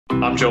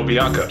I'm Joe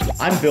Bianca.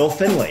 I'm Bill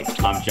Finley.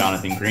 I'm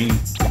Jonathan Green.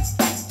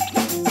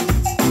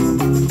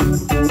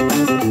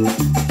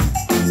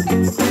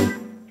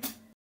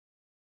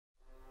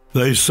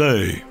 They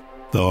say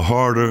the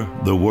harder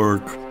the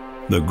work,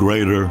 the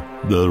greater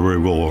the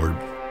reward.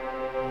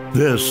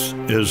 This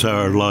is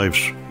our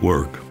life's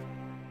work.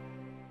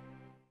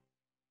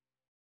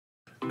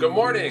 Good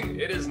morning.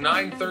 It is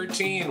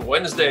 9:13,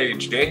 Wednesday,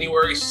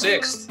 January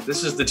 6th.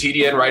 This is the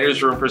TDN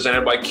Writers Room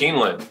presented by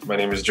Keeneland. My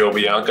name is Joe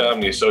Bianca. I'm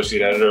the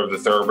associate editor of the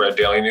Thoroughbred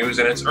Daily News,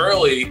 and it's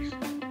early,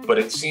 but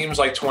it seems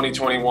like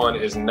 2021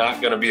 is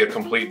not going to be a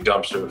complete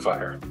dumpster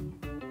fire.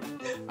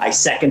 I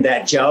second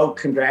that, Joe.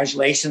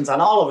 Congratulations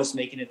on all of us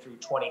making it through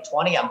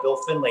 2020. I'm Bill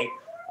Finley,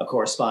 a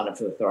correspondent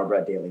for the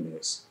Thoroughbred Daily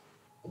News.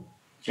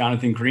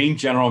 Jonathan Green,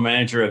 general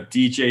manager of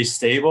DJ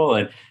Stable.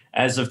 And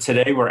as of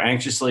today, we're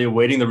anxiously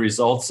awaiting the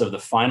results of the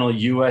final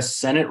U.S.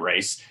 Senate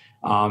race.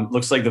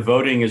 Looks like the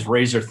voting is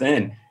razor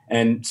thin.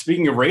 And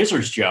speaking of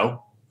razors,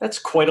 Joe, that's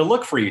quite a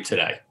look for you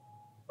today.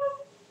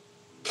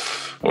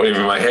 What,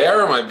 even my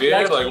hair or my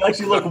beard? You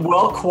actually look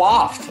well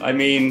coiffed. I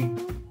mean,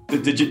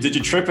 did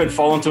you trip and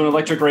fall into an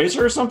electric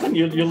razor or something?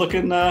 You're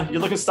looking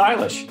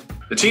stylish.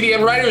 The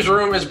TDN Writers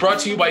Room is brought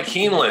to you by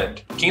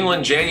Keeneland.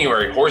 Keeneland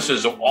January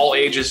Horses of All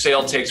Ages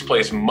sale takes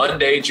place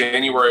Monday,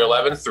 January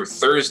 11th through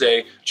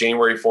Thursday,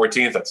 January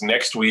 14th. That's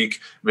next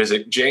week.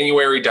 Visit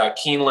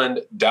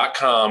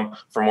january.keeneland.com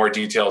for more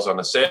details on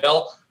the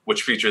sale,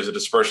 which features the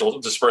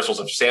dispersals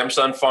of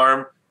Samson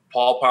Farm,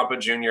 Paul Pompa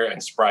Jr.,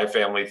 and Spry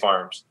Family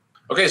Farms.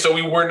 Okay, so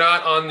we were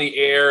not on the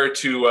air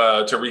to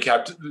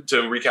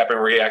recap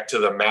and react to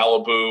the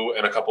Malibu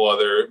and a couple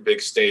other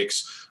big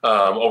stakes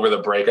over the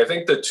break. I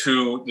think the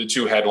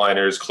two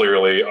headliners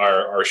clearly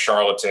are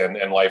Charlatan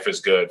and Life is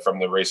Good from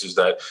the races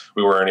that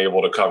we weren't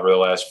able to cover the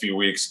last few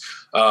weeks.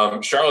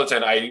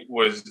 Charlatan, I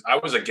was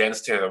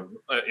against him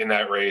in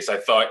that race. I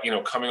thought,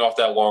 coming off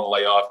that long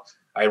layoff,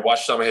 I had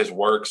watched some of his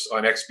works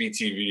on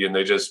XBTV, and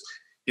they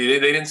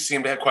didn't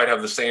seem to quite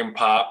have the same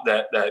pop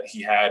that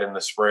he had in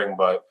the spring,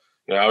 but.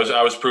 I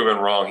was proven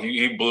wrong.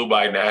 He blew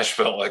by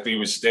Nashville like he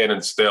was standing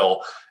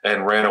still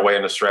and ran away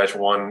in the stretch.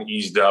 One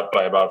eased up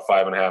by about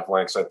 5.5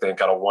 lengths, I think,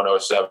 got a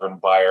 107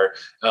 buyer.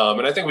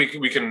 And I think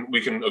we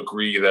can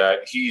agree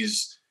that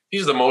he's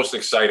the most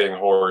exciting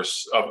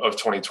horse of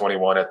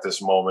 2021 at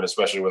this moment,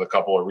 especially with a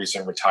couple of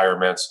recent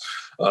retirements.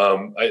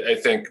 I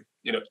think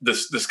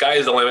the sky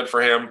is the limit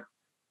for him.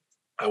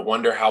 I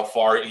wonder how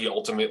far he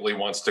ultimately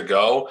wants to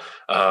go.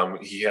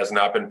 He has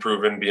not been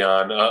proven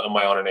beyond a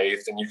mile and an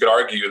eighth. And you could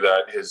argue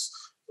that his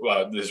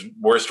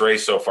worst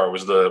race so far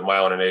was the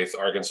mile and an eighth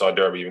Arkansas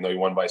Derby. Even though he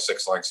won by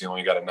 6 lengths, he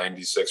only got a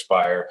 96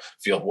 buyer.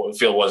 Field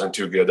wasn't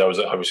too good. That was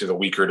obviously the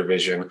weaker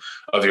division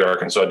of the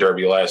Arkansas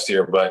Derby last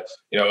year. But,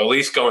 at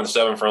least going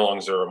 7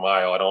 furlongs or a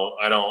mile,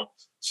 I don't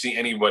see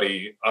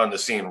anybody on the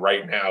scene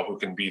right now who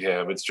can beat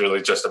him. It's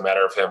really just a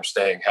matter of him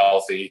staying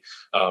healthy.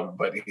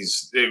 But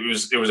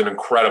it was an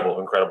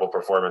incredible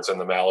performance in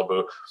the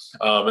Malibu.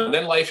 And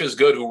then Life is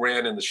Good, who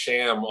ran in the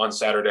Sham on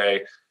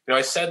Saturday.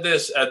 I said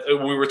this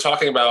we were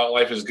talking about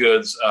Life is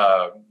Good's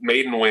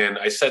maiden win.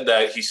 I said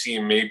that he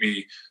seemed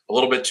maybe a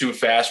little bit too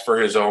fast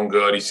for his own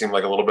good. He seemed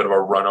like a little bit of a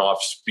runoff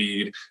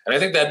speed, and I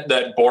think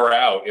that bore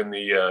out in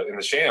the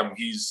Sham.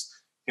 He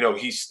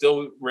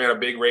still ran a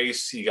big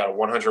race. He got a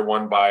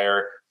 101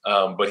 buyer,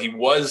 but he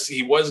was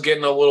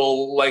getting a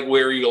little leg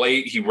weary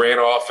late. He ran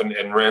off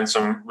and ran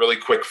some really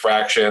quick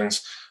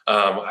fractions.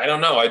 I don't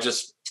know. I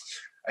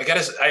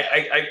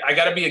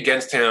gotta be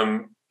against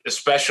him,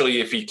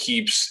 especially if he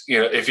keeps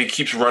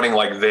running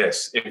like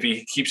this. If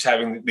he keeps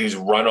having these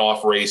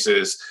runoff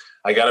races,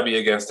 I gotta be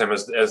against him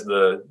as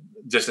the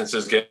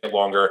distances get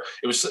longer.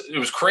 It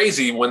was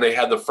crazy when they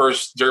had the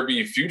first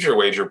Derby future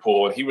wager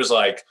pool, and he was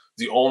like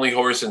the only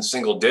horse in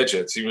single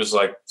digits. He was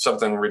like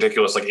something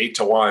ridiculous, like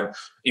 8-1.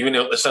 Even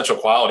Essential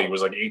Quality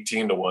was like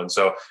 18-1.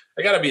 So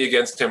I got to be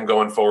against him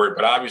going forward.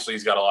 But obviously,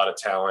 he's got a lot of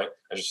talent.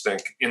 I just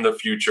think in the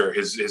future,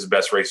 his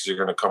best races are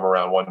going to come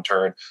around one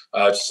turn.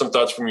 Just some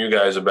thoughts from you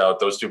guys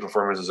about those two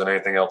performances and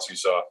anything else you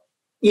saw.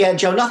 Yeah,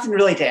 Joe, nothing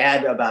really to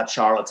add about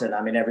Charlatan.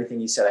 I mean,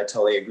 everything you said, I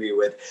totally agree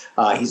with.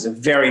 He's a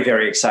very,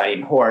 very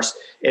exciting horse.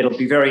 It'll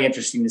be very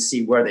interesting to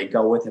see where they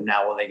go with him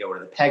now. Will they go to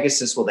the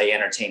Pegasus? Will they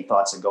entertain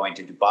thoughts of going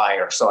to Dubai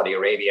or Saudi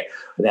Arabia,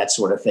 or that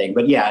sort of thing?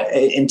 But yeah,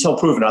 until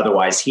proven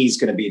otherwise, he's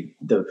going to be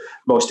the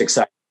most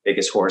exciting,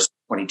 biggest horse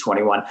in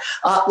 2021.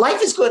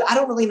 Life is Good. I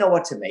don't really know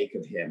what to make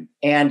of him.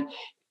 And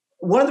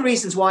one of the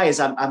reasons why is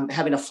I'm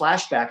having a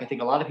flashback. I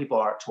think a lot of people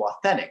are to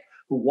Authentic,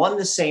 who won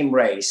the same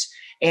race.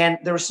 And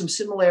there are some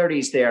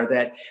similarities there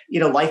that,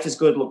 Life is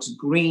Good looks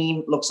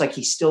green, looks like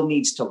he still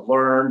needs to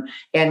learn.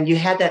 And you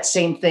had that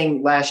same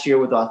thing last year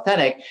with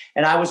Authentic.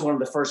 And I was one of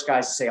the first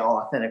guys to say,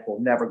 Authentic will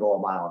never go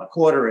 1.25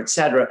 miles, et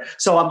cetera.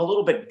 So I'm a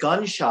little bit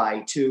gun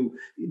shy to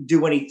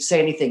say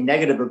anything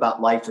negative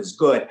about Life is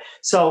Good.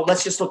 So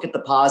let's just look at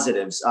the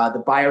positives.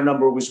 The buyer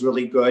number was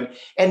really good.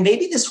 And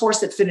maybe this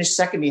horse that finished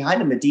second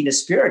behind him, Medina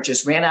Spirit,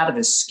 just ran out of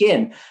his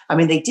skin. I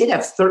mean, they did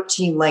have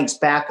 13 lengths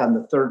back on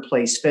the third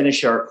place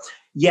finisher.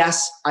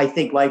 Yes, I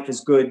think Life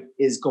is Good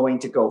is going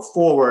to go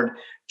forward.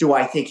 Do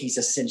I think he's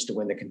a cinch to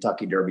win the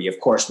Kentucky Derby? Of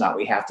course not.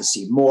 We have to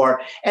see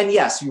more. And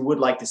yes, you would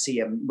like to see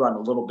him run a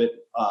little bit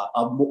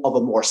of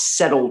a more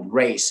settled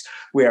race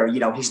where,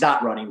 he's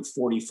not running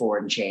 44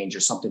 and change or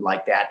something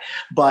like that.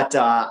 But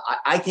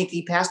I think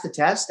he passed the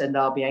test, and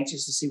I'll be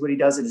anxious to see what he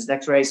does in his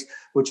next race,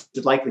 which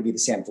would likely be the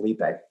San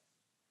Felipe.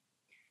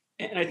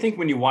 And I think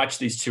when you watch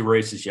these two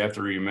races, you have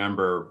to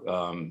remember,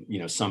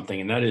 something,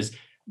 and that is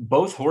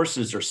both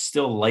horses are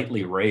still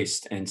lightly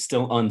raced and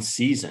still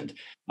unseasoned.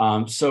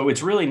 So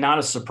it's really not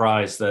a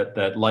surprise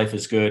that Life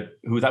is Good,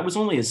 who that was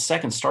only his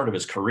second start of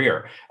his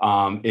career,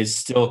 is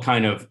still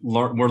kind of,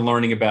 we're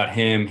learning about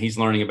him. He's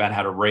learning about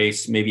how to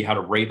race, maybe how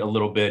to rate a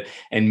little bit,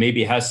 and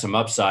maybe has some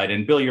upside.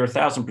 And Bill, you're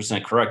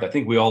 1,000% correct. I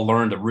think we all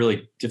learned a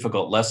really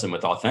difficult lesson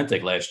with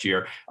Authentic last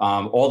year,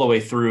 all the way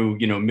through,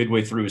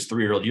 midway through his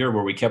 3-year-old year,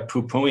 where we kept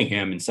poo-pooing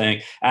him and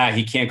saying,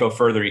 he can't go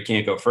further. He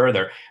can't go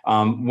further.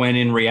 When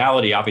in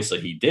reality, obviously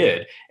he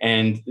did.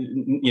 And,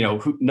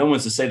 no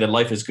one's to say that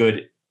Life is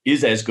Good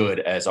is as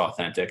good as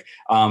Authentic.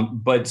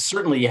 But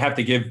certainly you have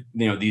to give,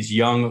 these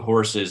young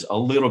horses a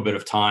little bit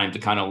of time to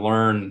kind of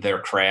learn their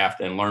craft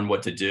and learn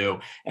what to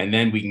do. And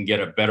then we can get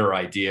a better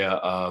idea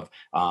of,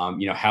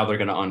 how they're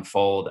going to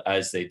unfold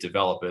as they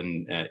develop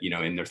in their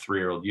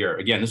 3-year-old year.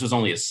 Again, this was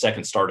only his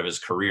second start of his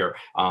career.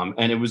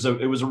 And it was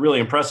a really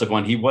impressive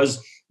one. He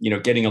was,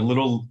 getting a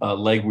little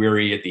leg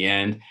weary at the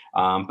end.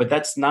 But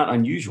that's not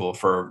unusual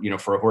for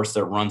a horse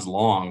that runs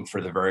long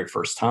for the very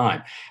first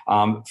time.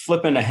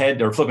 Flipping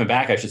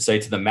back, I should say,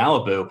 to the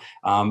Malibu,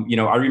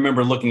 I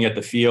remember looking at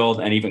the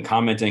field and even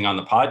commenting on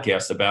the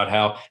podcast about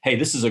how, hey,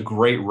 this is a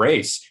great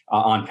race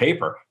on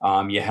paper.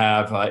 You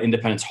have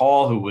Independence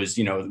Hall, who was,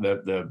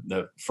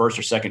 the first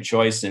or second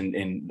choice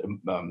in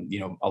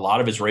a lot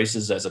of his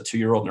races as a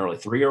 2-year-old and early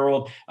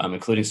 3-year-old,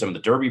 including some of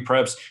the Derby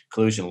preps.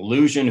 Collusion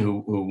Illusion,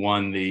 who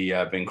won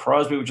the Bing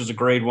Crosby, which was a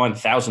grade one.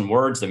 1,000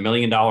 Words, the $1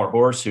 Million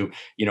horse, who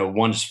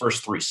won his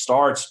first 3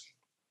 starts.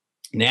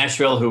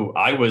 Nashville, who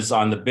I was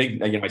on the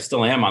big, I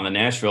still am on the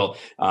Nashville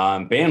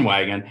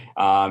bandwagon,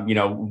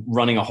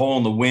 running a hole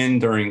in the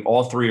wind during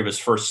all 3 of his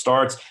first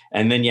starts.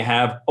 And then you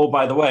have, oh,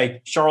 by the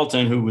way,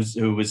 Charlatan, who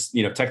was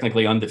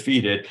technically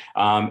undefeated,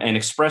 and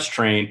Express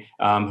Train,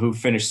 who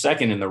finished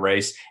second in the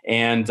race.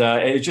 And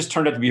it just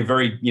turned out to be a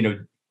very,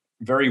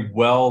 very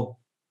well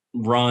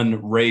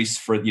run race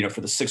for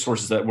the 6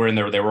 horses that were in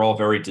there. They were all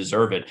very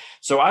deserved.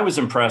 So I was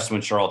impressed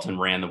when Charlatan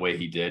ran the way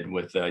he did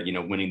with,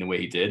 winning the way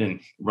he did and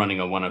running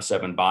a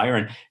 107 buyer.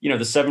 And,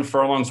 the 7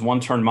 furlongs,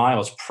 1 turn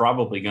mile is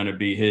probably going to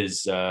be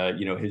his,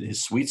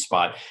 his sweet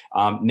spot.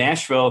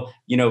 Nashville,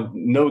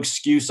 no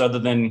excuse other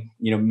than,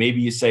 maybe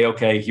you say,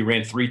 okay, he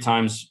ran 3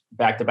 times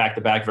back to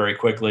back very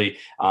quickly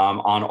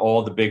on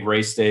all the big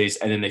race days.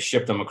 And then they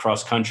shipped them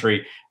across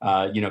country,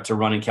 to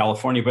run in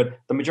California. But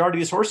the majority of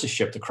these horses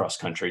shipped across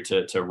country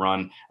to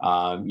run,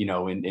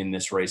 in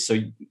this race. So,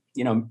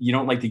 you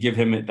don't like to give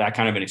him that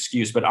kind of an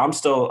excuse, but I'm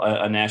still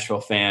a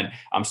Nashville fan.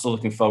 I'm still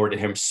looking forward to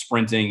him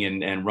sprinting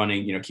and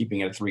running,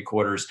 keeping it at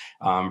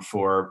 3/4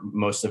 for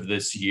most of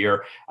this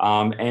year.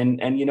 And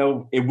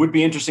it would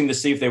be interesting to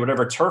see if they would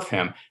ever turf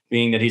him,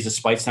 being that he's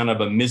a Speightstown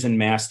of a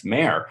mizzen-masked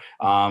mare.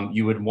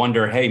 You would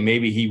wonder, hey,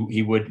 maybe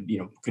he would,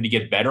 could he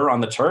get better on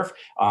the turf?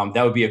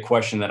 That would be a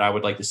question that I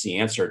would like to see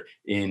answered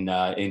in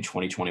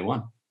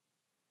 2021.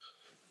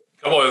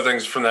 A couple other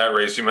things from that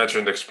race. You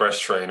mentioned Express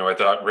Train, who I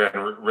thought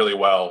ran really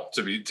well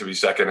to be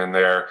second in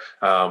there.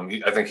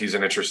 I think he's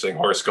an interesting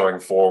horse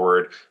going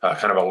forward,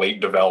 kind of a late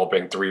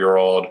developing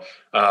 3-year-old.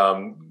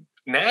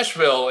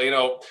 Nashville,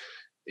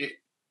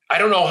 I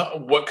don't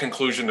know what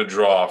conclusion to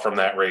draw from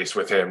that race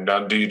with him.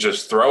 Now, do you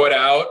just throw it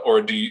out,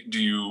 or do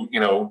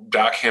you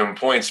dock him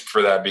points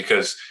for that?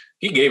 Because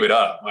he gave it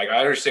up. Like, I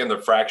understand the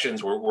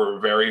fractions were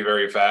very,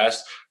 very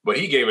fast, but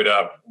he gave it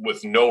up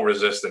with no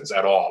resistance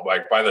at all.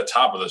 Like, by the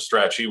top of the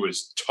stretch, he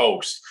was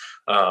toast.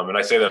 And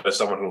I say that as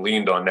someone who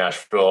leaned on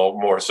Nashville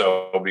more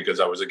so because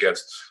I was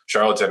against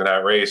Charlatan in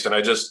that race. And I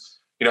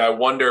just, I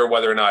wonder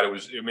whether or not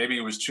maybe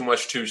it was too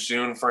much too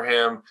soon for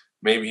him.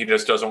 Maybe he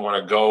just doesn't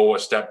want to go a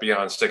step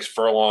beyond 6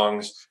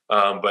 furlongs.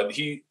 But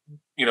he,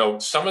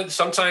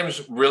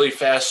 sometimes really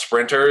fast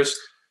sprinters,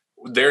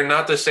 they're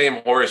not the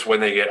same horse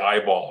when they get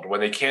eyeballed, when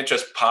they can't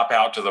just pop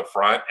out to the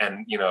front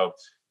and,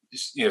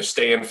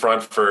 stay in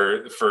front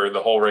for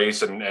the whole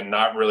race and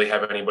not really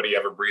have anybody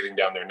ever breathing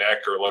down their neck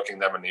or looking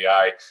them in the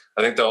eye.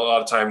 I think that a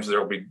lot of times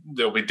there'll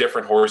be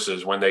different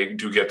horses when they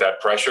do get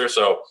that pressure.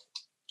 So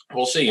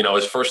we'll see.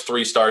 His first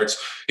 3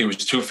 starts, he was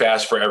too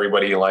fast for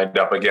everybody he lined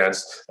up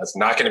against. That's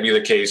not going to be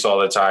the case all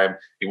the time.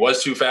 He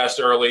was too fast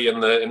early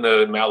in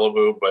the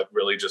Malibu, but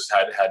really just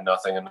had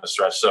nothing in the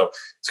stretch. So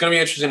it's going to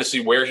be interesting to see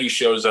where he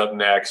shows up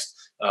next,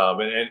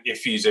 and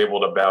if he's able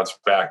to bounce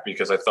back.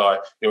 Because I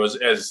thought it was,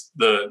 as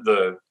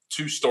the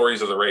 2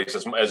 stories of the race,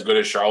 as good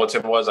as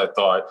Charlatan was, I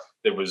thought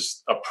it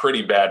was a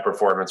pretty bad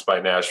performance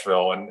by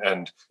Nashville.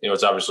 And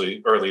it's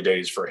obviously early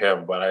days for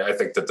him, but I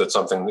think that's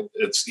something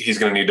he's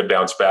going to need to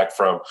bounce back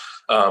from.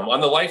 On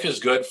the Life is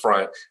Good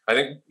front, I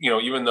think,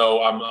 even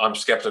though I'm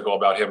skeptical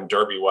about him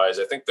Derby wise,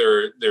 I think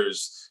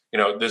there's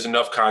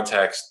enough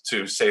context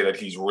to say that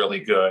he's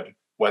really good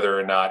whether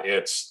or not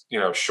it's,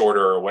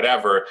 shorter or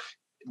whatever.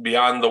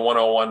 Beyond the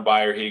 101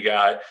 buyer he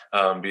got,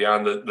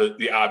 beyond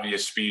the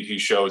obvious speed he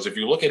shows, if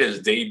you look at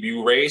his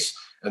debut race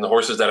and the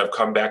horses that have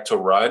come back to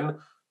run,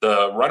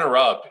 the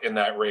runner-up in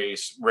that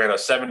race ran a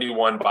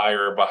 71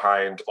 buyer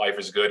behind Life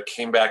is Good,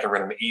 came back and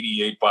ran an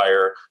 88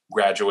 buyer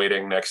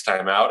graduating next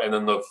time out. And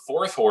then the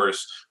fourth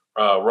horse,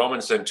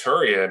 Roman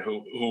Centurion,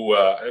 who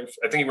I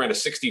think he ran a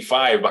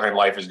 65 behind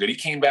Life is Good. He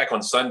came back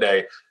on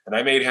Sunday, and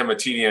I made him a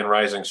TDN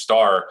Rising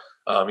Star.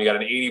 He got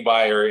an 80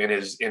 buyer in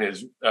his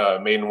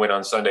maiden win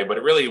on Sunday, but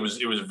it was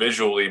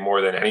visually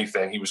more than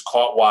anything. He was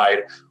caught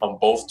wide on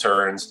both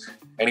turns,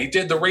 and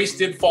the race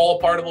did fall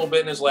apart a little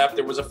bit in his lap.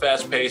 There was a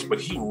fast pace, but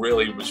he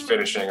really was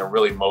finishing and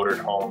really motored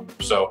home.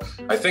 So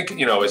I think,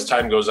 as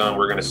time goes on,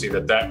 we're going to see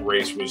that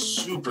race was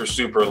super,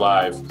 super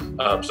live.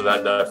 So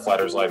that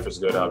flatters Life is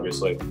Good,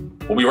 obviously.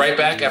 We'll be right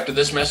back after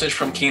this message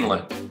from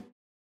Keeneland.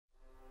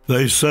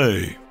 They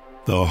say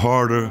the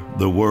harder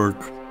the work,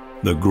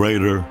 the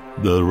greater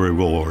the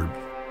reward.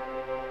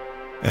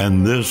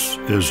 And this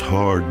is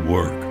hard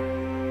work.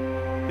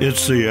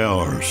 It's the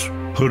hours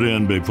put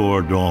in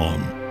before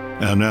dawn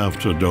and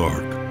after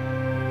dark.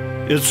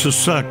 It's the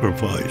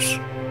sacrifice,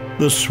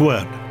 the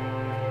sweat,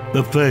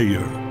 the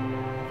failure,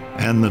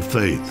 and the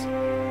faith.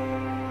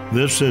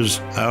 This is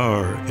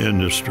our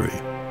industry.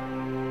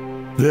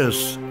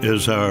 This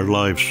is our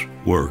life's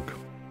work.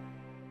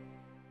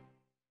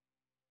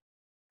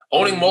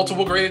 Owning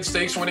multiple graded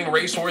stakes-winning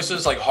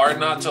racehorses like Hard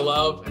Not to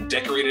Love and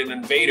Decorated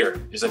Invader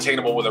is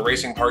attainable with a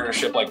racing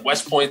partnership like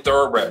West Point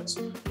Thoroughbreds.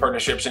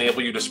 Partnerships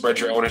enable you to spread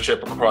your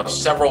ownership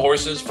across several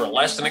horses for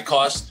less than it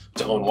costs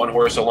to own one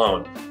horse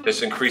alone.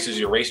 This increases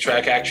your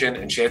racetrack action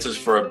and chances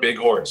for a big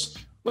horse.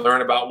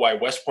 Learn about why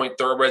West Point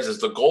Thoroughbreds is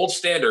the gold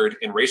standard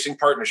in racing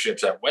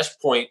partnerships at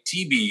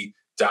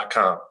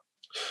westpointtb.com.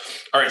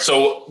 All right,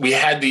 so we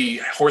had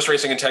the Horse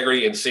Racing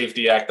Integrity and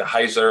Safety Act, the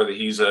HISA, the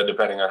HISA,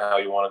 depending on how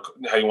you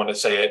want to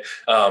say it,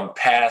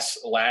 pass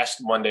last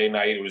Monday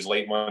night. It was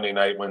late Monday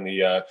night when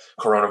the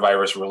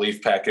coronavirus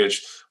relief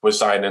package was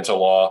signed into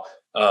law.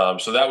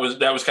 So that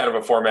was kind of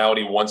a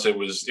formality once it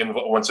was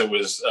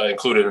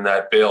included in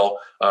that bill.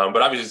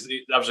 But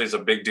obviously it's a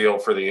big deal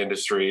for the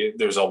industry.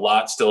 There's a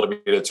lot still to be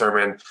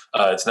determined.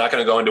 It's not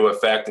going to go into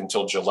effect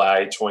until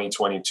July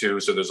 2022.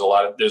 So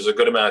there's a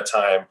good amount of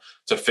time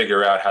to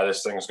figure out how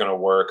this thing is going to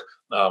work.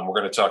 We're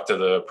going to talk to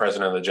the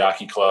president of the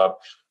Jockey Club,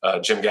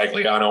 Jim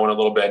Gagliano, in a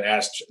little bit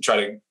and try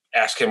to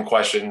ask him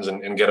questions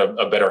and get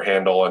a better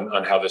handle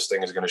on how this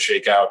thing is going to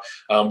shake out.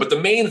 But the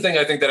main thing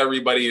I think that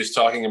everybody is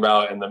talking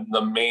about and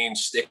the main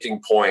sticking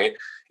point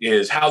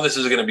is how this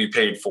is going to be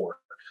paid for.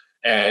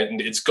 And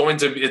it's going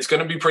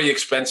to be pretty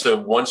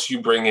expensive once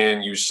you bring in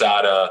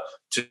USADA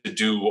to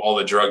do all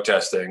the drug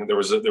testing. There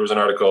was an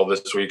article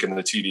this week in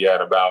the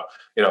TDN about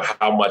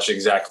how much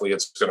exactly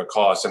it's going to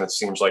cost, and it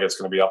seems like it's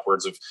going to be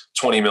upwards of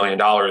 $20 million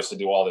to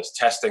do all this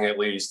testing at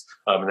least.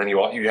 And then you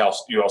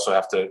also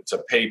have to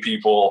pay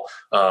people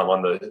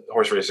on the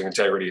Horse Racing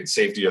Integrity and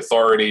Safety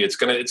Authority. It's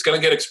going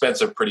to get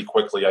expensive pretty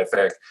quickly, I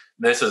think.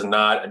 This is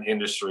not an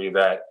industry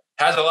that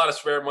has a lot of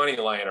spare money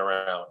lying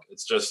around.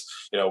 It's just,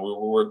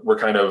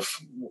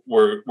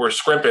 we're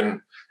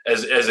scrimping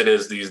as it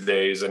is these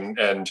days.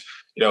 And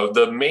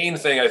the main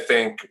thing I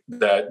think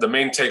that the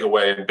main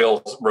takeaway, and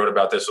Bill wrote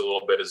about this a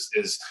little bit,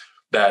 is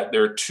that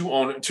there are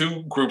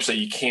two groups that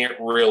you can't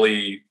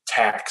really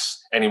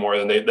tax any more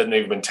than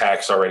they've been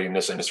taxed already in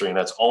this industry, and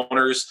that's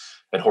owners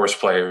and horse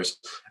players.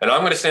 And I'm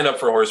going to stand up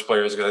for horse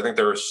players because I think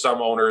there are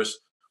some owners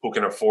who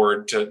can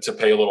afford to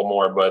pay a little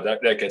more, but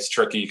that gets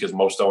tricky because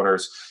most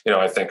owners,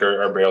 I think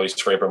are barely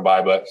scraping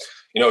by. But,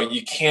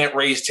 you can't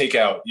raise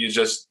takeout. You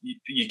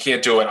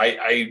can't do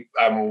it.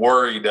 I'm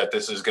worried that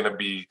this is going to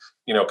be,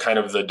 kind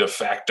of the de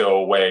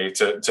facto way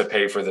to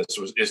pay for this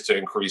is to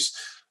increase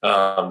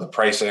the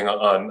pricing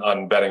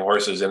on betting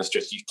horses. And it's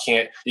just, you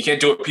can't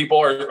do it. People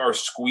are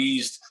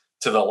squeezed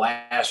to the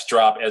last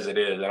drop as it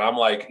is. And I'm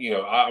like,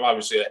 I'm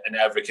obviously an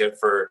advocate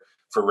for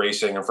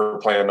racing and for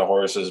playing the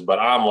horses, but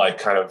I'm like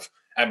kind of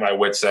at my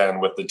wit's end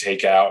with the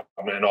takeout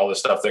and all the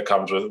stuff that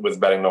comes with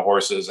betting the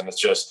horses. And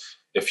it's just,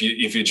 if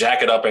you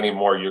jack it up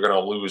anymore, you're going to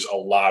lose a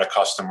lot of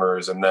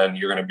customers, and then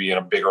you're going to be in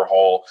a bigger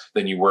hole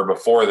than you were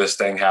before this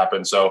thing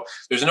happened. So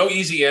there's no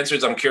easy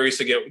answers. I'm curious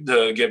to get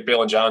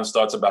Bill and John's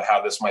thoughts about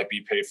how this might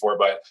be paid for.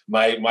 But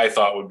my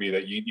thought would be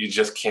that you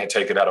just can't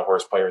take it out of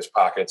horse players'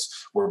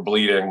 pockets. We're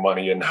bleeding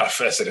money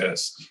enough as it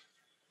is.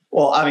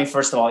 Well, I mean,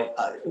 first of all,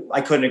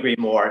 I couldn't agree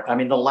more. I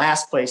mean, the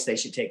last place they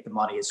should take the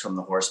money is from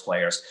the horse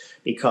players,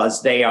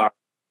 because they are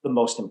the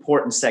most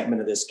important segment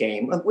of this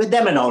game, with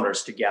them and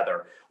owners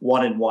together,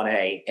 1 and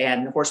 1A.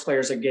 And horse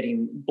players are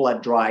getting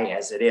blood dry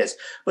as it is.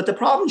 But the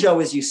problem,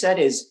 Joe, as you said,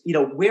 is,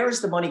 where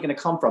is the money going to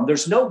come from?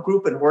 There's no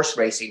group in horse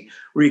racing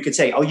where you could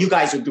say, oh, you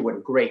guys are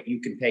doing great,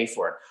 you can pay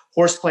for it.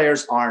 Horse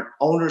players aren't.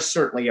 Owners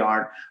certainly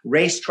aren't.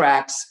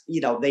 Racetracks,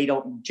 they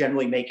don't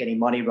generally make any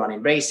money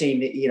running racing.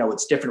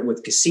 It's different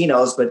with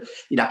casinos, but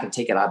you're not going to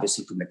take it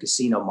obviously from the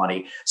casino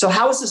money. So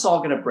how is this all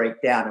going to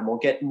break down? And we'll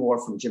get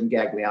more from Jim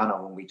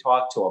Gagliano when we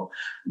talk to him.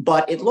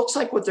 But it looks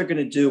like what they're going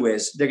to do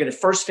is they're going to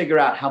first figure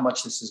out how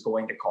much this is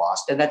going to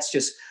cost. And that's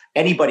just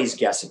anybody's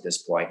guess at this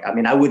point. I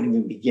mean, I wouldn't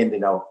even begin to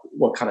know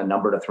what kind of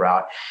number to throw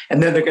out.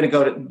 And then they're going to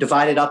go to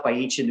divide it up by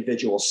each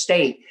individual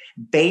state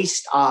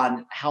based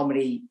on how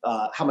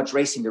much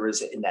racing there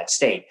is in that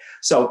state.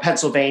 So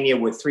Pennsylvania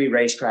with 3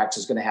 racetracks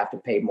is going to have to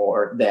pay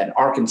more than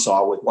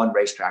Arkansas with 1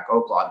 racetrack,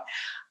 Oakland.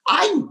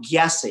 I'm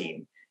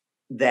guessing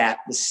that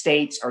the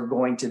states are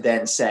going to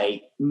then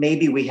say,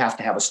 maybe we have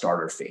to have a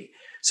starter fee.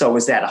 So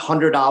is that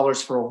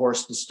 $100 for a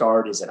horse to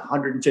start? Is it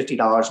 $150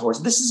 a horse?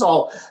 This is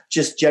all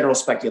just general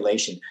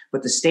speculation,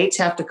 but the states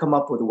have to come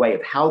up with a way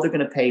of how they're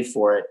going to pay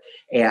for it.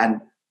 And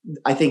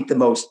I think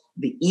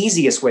the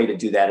easiest way to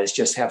do that is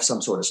just have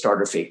some sort of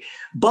starter fee.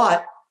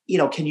 But,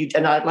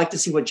 and I'd like to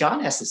see what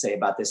John has to say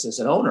about this as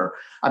an owner.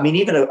 I mean,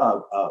 even a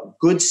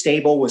good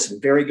stable with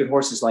some very good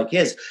horses like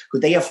his,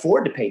 could they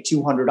afford to pay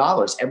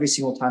 $200 every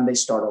single time they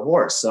start a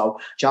horse? So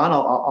John,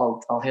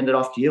 I'll hand it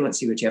off to you and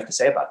see what you have to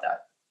say about that.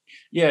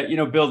 Yeah,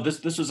 Bill,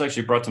 this was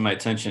actually brought to my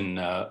attention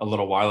a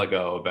little while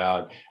ago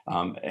about,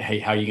 hey,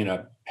 how are you going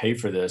to pay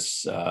for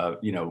this,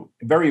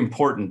 very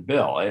important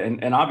bill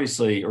and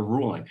obviously a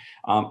ruling.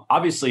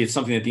 Obviously, it's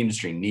something that the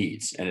industry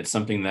needs, and it's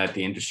something that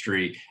the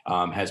industry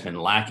has been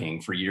lacking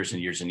for years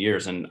and years and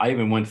years. And I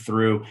even went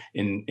through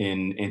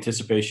in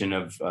anticipation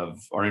of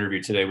our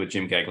interview today with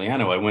Jim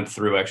Gagliano, I went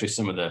through actually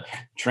some of the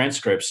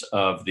transcripts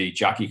of the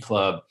Jockey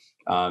Club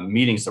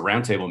meetings, the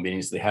roundtable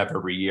meetings they have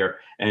every year.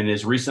 And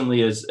as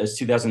recently as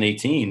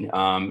 2018,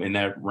 in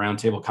that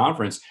roundtable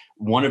conference,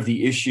 one of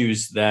the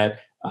issues that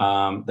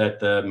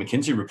the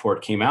McKinsey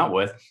report came out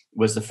with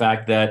was the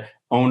fact that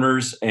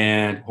owners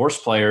and horse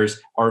players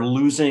are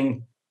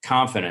losing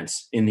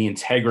confidence in the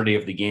integrity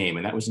of the game.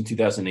 And that was in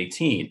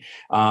 2018.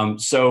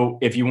 So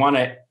if you want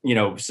to,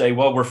 say,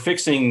 well, we're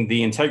fixing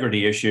the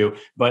integrity issue,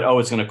 but,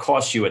 it's going to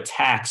cost you a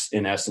tax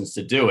in essence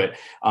to do it.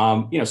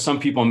 Some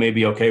people may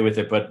be okay with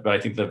it, but I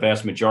think the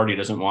vast majority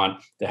doesn't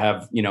want to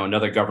have,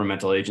 another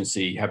governmental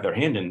agency have their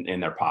hand in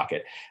their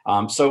pocket.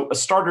 So a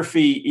starter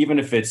fee, even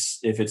if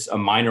it's a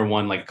minor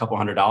one, like a couple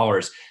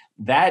 $100,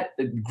 that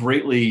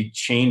greatly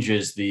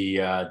changes the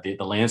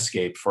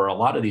landscape for a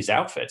lot of these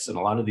outfits and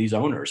a lot of these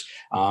owners,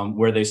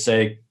 where they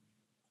say,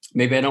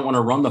 maybe I don't want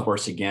to run the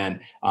horse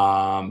again,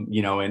 and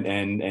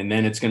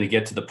then it's going to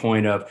get to the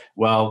point of,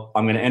 well,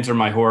 I'm going to enter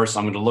my horse,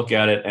 I'm going to look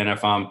at it, and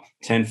if I'm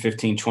 10,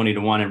 15, 20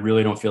 to 1 and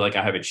really don't feel like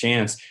I have a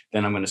chance,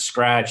 then I'm going to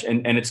scratch,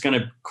 and it's going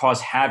to cause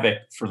havoc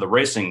for the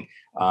racing,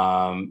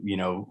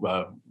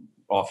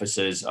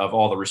 offices of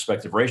all the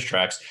respective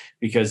racetracks,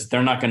 because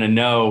they're not going to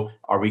know,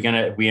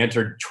 we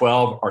entered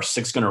 12, are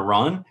 6 going to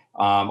run,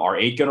 are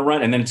 8 going to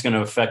run, and then it's going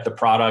to affect the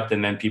product,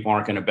 and then people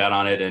aren't going to bet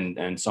on it,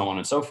 and so on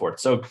and so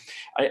forth. So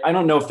I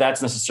don't know if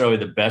that's necessarily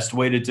the best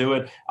way to do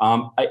it.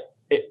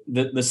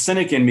 The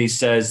cynic in me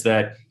says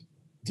that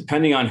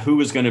depending on who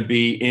is going to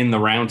be in the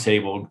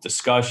roundtable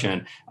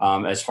discussion,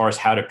 as far as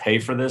how to pay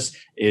for this,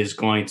 is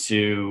going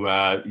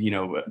to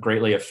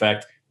greatly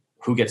affect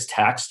who gets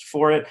taxed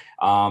for it.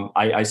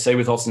 I say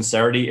with all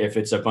sincerity, if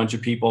it's a bunch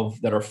of people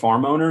that are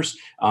farm owners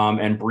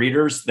and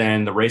breeders,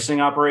 then the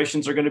racing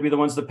operations are going to be the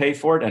ones that pay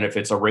for it. And if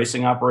it's a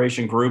racing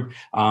operation group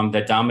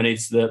that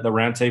dominates the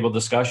roundtable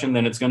discussion,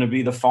 then it's going to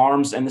be the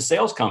farms and the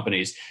sales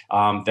companies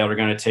that are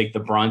going to take the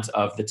brunt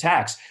of the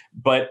tax.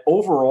 But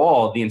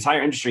overall, the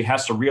entire industry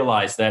has to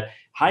realize that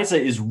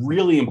HISA is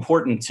really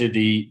important to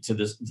the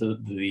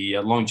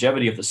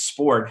longevity of the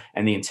sport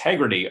and the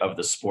integrity of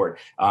the sport,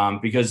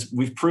 because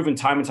we've proven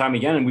time and time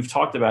again, and we've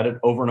talked about it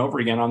over and over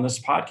again on this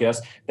podcast,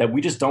 that we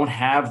just don't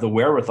have the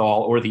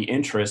wherewithal or the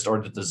interest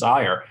or the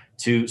desire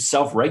to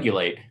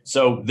self-regulate.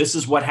 So this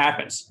is what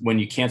happens when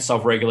you can't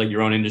self-regulate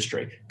your own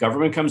industry.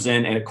 Government comes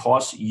in and it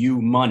costs you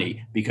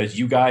money because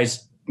you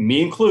guys,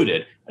 me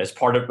included, as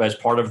part of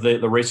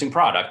the racing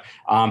product,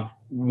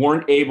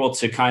 weren't able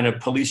to kind of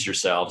police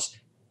yourselves,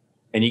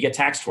 and you get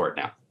taxed for it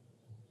now.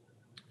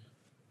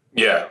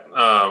 Yeah.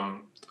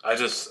 I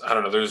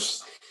don't know.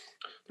 There's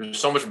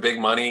so much big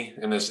money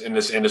in this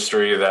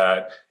industry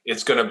that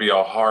it's going to be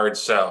a hard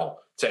sell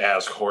to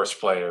ask horse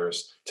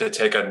players to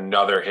take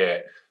another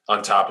hit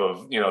on top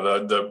of,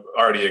 the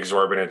already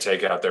exorbitant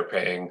takeout they're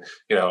paying,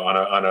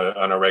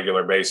 on a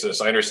regular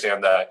basis. I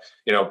understand that,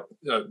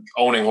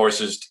 owning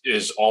horses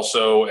is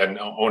also, and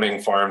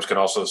owning farms can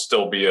also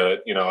still be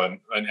an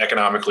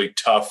economically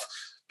tough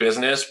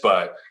business,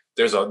 but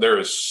there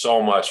is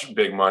so much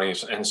big money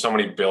and so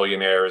many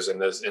billionaires in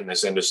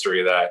this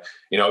industry that,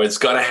 it's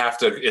going to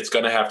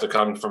have to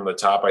come from the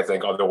top, I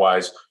think.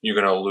 Otherwise, you're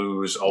going to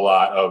lose a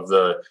lot of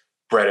the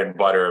bread and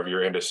butter of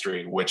your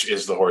industry, which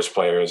is the horse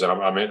players. And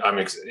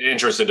I'm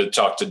interested to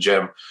talk to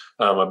Jim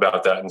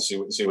about that and see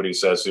what he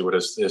says, see what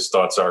his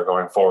thoughts are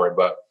going forward.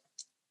 But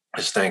I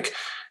just think,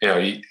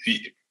 it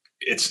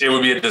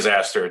would be a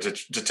disaster to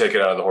take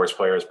it out of the horse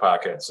players'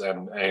 pockets.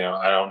 And,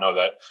 I don't know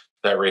that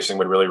that racing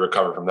would really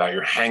recover from that.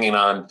 You're hanging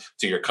on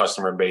to your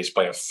customer base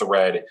by a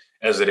thread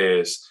as it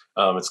is.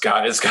 It's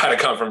got to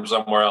come from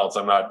somewhere else.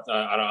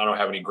 I don't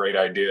have any great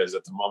ideas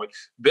at the moment.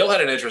 Bill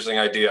had an interesting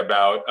idea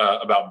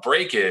about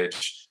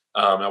breakage.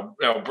 Now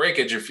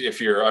breakage,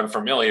 if you're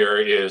unfamiliar,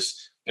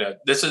 is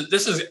this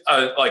is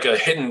like a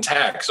hidden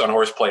tax on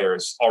horse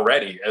players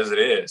already as it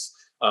is.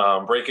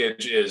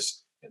 Breakage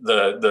is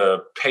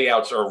the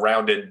payouts are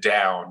rounded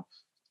down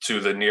to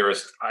the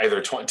nearest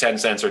either 10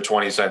 cents or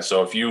 20 cents.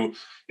 So if you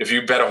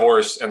bet a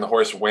horse and the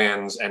horse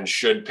wins and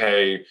should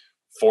pay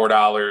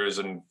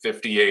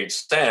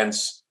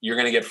 $4.58, you're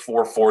going to get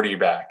 $4.40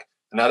 back.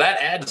 Now that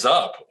adds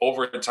up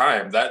over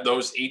time. That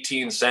those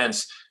 18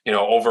 cents,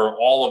 over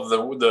all of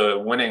the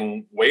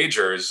winning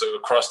wagers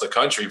across the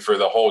country for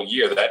the whole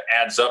year, that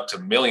adds up to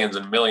millions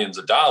and millions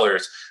of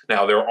dollars.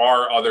 Now there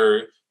are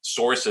other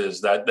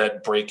sources that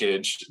the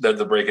breakage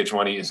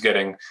money is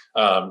getting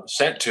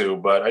sent to,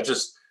 but I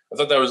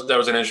thought that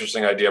was an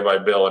interesting idea by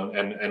Bill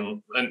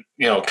and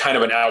kind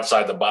of an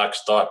outside the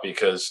box thought,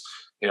 because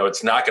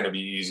it's not going to be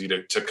easy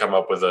to come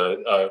up with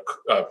a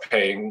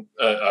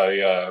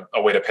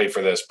way to pay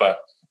for this, but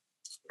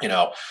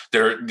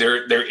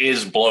there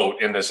is bloat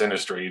in this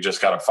industry. You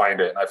just got to find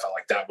it. And I felt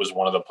like that was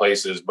one of the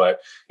places, but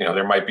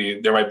there might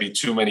be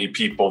too many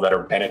people that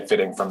are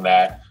benefiting from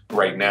that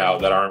right now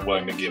that aren't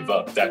willing to give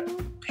up that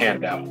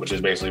handout, which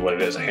is basically what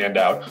it is, a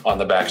handout on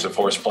the backs of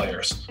horse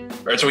players.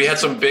 Right. So we had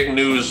some big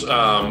news.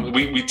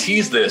 We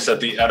teased this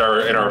in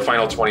our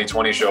final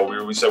 2020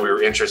 show. We said we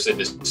were interested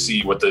to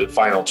see what the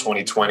final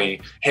 2020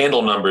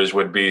 handle numbers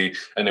would be,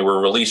 and they were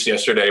released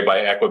yesterday by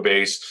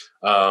Equibase.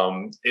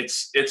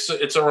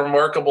 It's a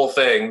remarkable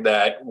thing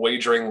that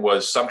wagering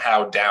was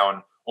somehow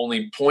down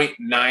only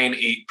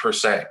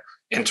 0.98%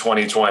 in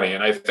 2020.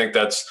 And I think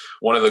that's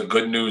one of the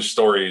good news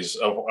stories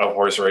of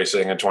horse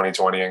racing in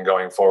 2020 and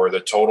going forward.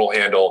 The total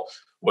handle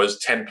was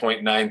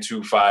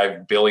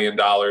 $10.925 billion in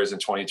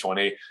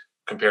 2020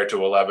 compared to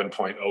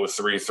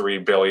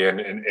 $11.033 billion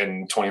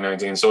in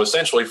 2019. So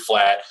essentially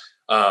flat.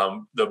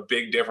 The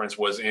big difference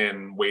was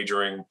in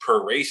wagering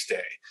per race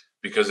day,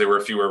 because there were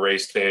fewer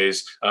race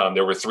days.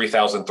 There were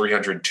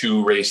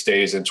 3,302 race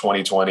days in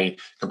 2020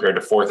 compared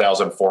to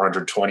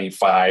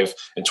 4,425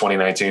 in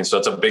 2019. So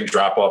it's a big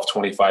drop off,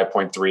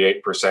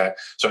 25.38%.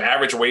 So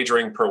average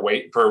wagering per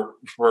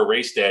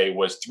race day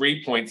was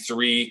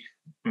 3.3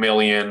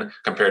 million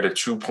compared to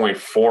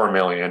 2.4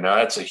 million. Now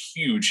that's a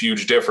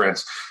huge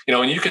difference.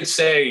 And you could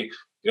say,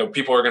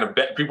 people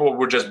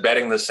were just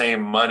betting the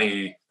same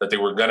money that they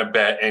were going to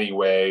bet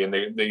anyway. And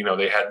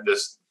they had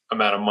this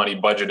amount of money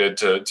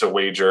budgeted to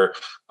wager,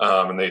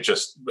 and they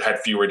just had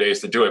fewer days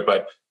to do it.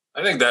 But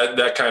I think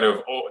that kind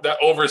of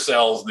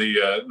oversells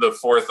the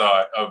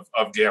forethought of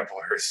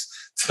gamblers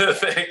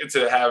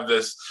to have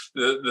this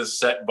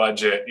set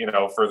budget,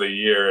 for the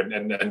year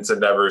and to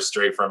never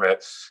stray from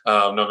it,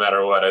 no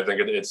matter what. I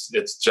think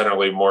it's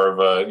generally more of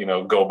a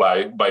go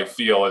by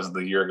feel as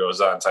the year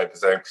goes on type of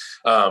thing.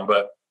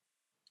 But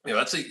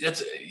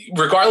it's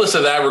regardless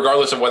of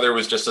whether it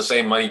was just the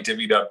same money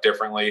divvied up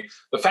differently,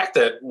 the fact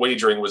that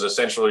wagering was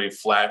essentially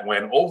flat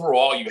when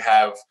overall you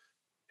have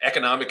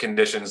economic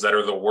conditions that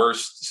are the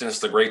worst since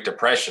the Great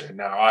Depression.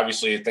 Now,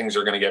 obviously things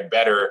are going to get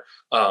better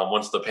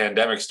once the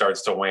pandemic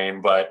starts to wane,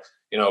 but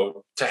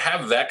to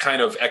have that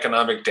kind of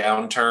economic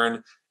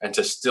downturn and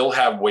to still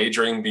have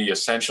wagering be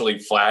essentially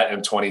flat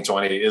in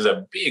 2020 is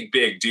a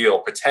big deal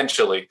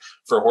potentially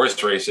for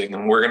horse racing.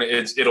 And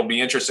it'll be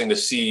interesting to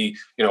see,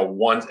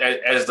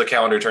 as the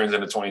calendar turns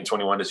into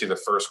 2021, to see the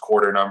first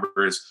quarter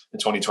numbers in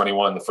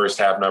 2021, the first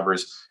half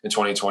numbers in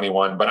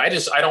 2021. But I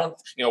don't,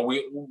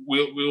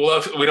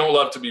 we don't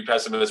love to be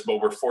pessimists, but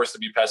we're forced to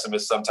be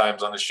pessimists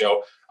sometimes on the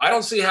show. I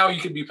don't see how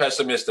you could be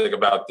pessimistic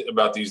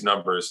about these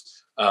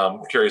numbers.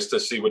 Curious to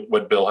see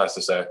what Bill has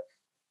to say.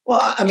 Well,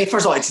 I mean,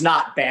 first of all, it's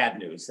not bad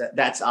news.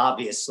 That's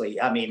obviously,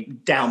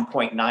 down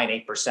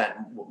 0.98%,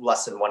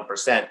 less than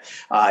 1%.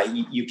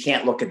 You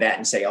can't look at that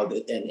and say,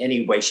 in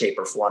any way, shape,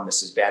 or form,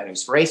 this is bad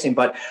news for racing.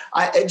 But,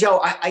 Joe,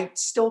 I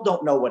still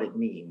don't know what it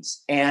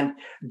means. And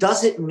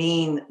does it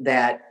mean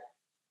that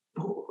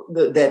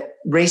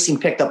racing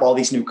picked up all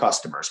these new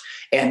customers?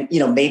 And,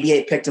 maybe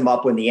it picked them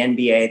up when the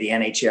NBA, the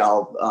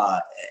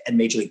NHL, and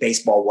Major League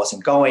Baseball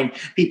wasn't going.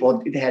 People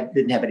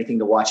didn't have anything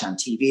to watch on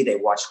TV. They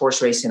watched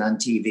horse racing on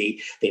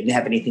TV. They didn't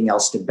have anything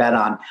else to bet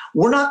on.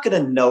 We're not going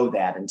to know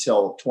that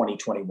until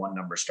 2021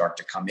 numbers start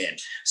to come in.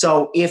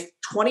 So if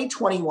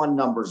 2021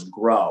 numbers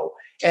grow,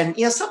 and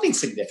something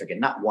significant,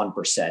 not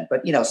 1%,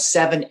 but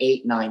 7,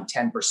 8, 9,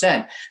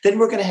 10%, then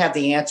we're going to have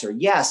the answer.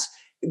 Yes,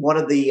 one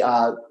of the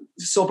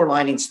silver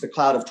linings to the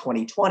cloud of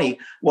 2020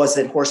 was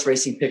that horse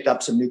racing picked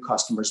up some new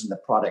customers and the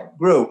product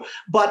grew.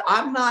 But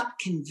I'm not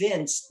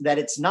convinced that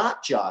it's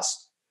not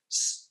just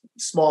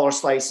smaller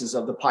slices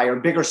of the pie or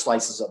bigger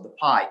slices of the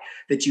pie,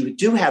 that you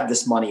do have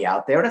this money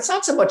out there. And it's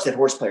not so much that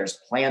horse players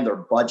plan their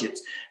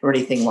budgets or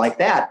anything like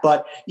that,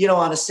 but,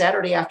 on a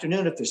Saturday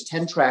afternoon, if there's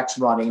 10 tracks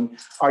running,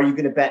 are you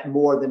going to bet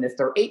more than if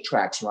there are 8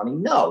 tracks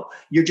running? No,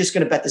 you're just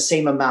going to bet the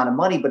same amount of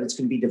money, but it's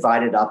going to be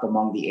divided up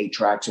among the 8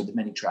 tracks or the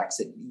many tracks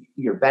that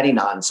you're betting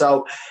on.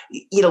 So,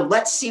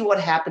 let's see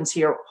what happens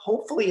here.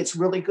 Hopefully it's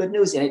really good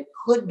news, and it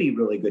could be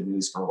really good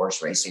news for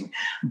horse racing.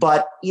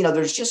 But,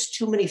 there's just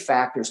too many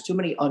factors, too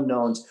many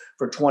unknowns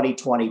for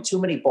 2020, too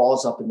many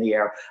balls up in the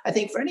air. I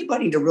think for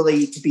anybody to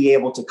really be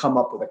able to come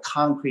up with a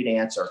concrete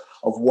answer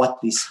of what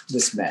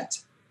this meant.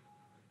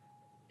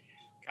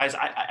 Guys,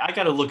 I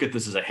got to look at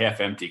this as a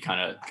half-empty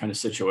kind of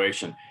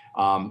situation,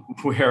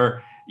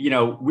 where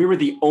we were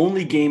the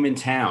only game in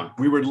town.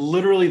 We were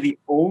literally the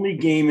only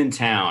game in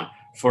town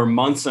for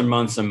months and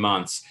months and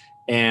months,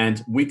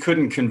 and we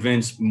couldn't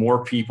convince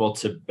more people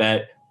to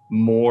bet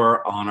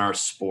more on our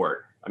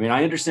sport. I mean,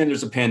 I understand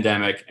there's a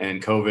pandemic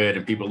and COVID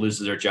and people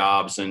losing their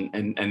jobs,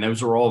 and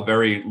those are all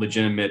very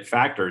legitimate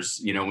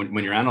factors,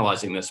 when you're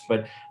analyzing this.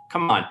 But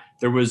come on,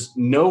 there was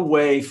no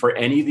way for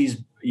any of these,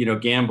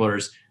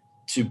 gamblers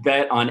to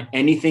bet on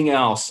anything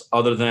else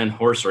other than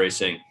horse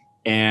racing,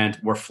 and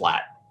we're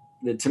flat.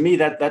 To me,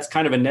 that's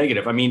kind of a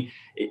negative. I mean,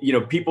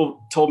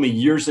 people told me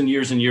years and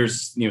years and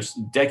years,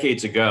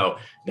 decades ago,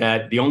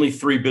 that the only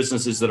 3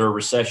 businesses that are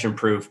recession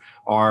proof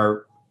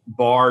are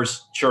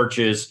bars,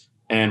 churches,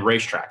 and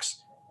racetracks.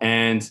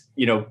 And,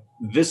 the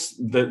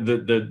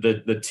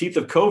teeth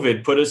of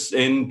COVID put us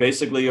in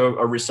basically a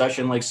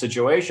recession-like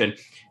situation.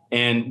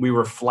 And we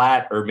were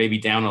flat or maybe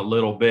down a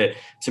little bit.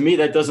 To me,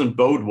 that doesn't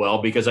bode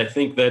well, because I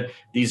think that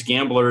these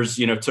gamblers,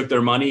 took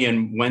their money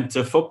and went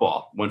to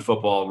football when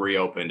football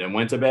reopened, and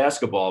went to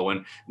basketball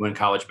when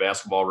college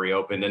basketball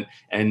reopened.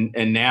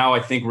 And now I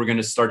think we're going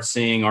to start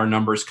seeing our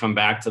numbers come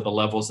back to the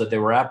levels that they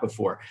were at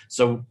before.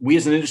 So we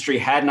as an industry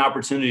had an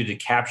opportunity to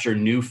capture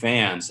new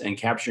fans and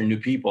capture new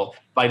people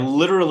by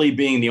literally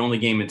being the only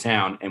game in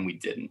town, and we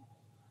didn't.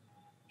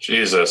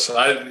 Jesus,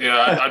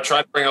 I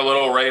try to bring a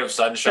little ray of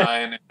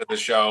sunshine into the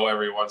show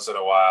every once in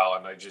a while,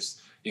 and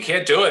you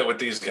can't do it with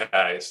these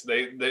guys.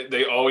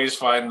 They always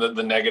find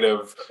the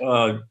negative.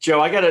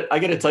 Joe, I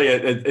gotta tell you,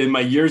 in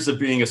my years of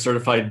being a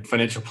certified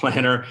financial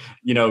planner,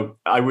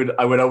 I would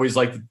always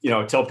like to,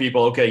 tell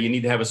people, okay, you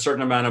need to have a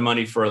certain amount of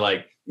money for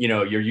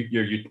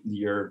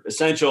your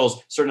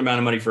essentials, certain amount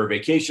of money for a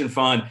vacation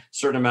fund,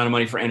 certain amount of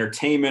money for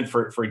entertainment,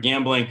 for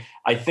gambling.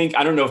 I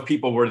don't know if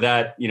people were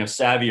that,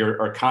 savvy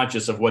or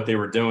conscious of what they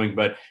were doing,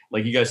 but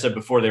like you guys said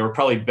before, they were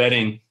probably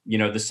betting,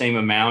 the same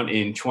amount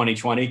in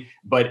 2020.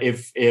 But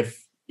if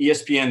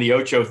ESPN, the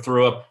Ocho,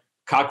 threw up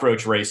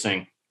cockroach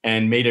racing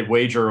and made it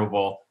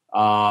wagerable,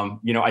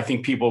 I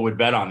think people would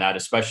bet on that,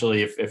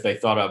 especially if they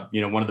thought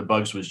one of the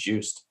bugs was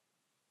juiced.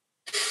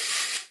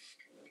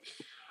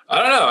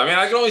 I don't know. I mean,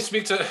 I can only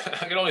speak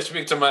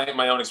to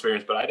my own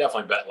experience, but I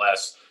definitely bet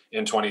less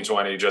in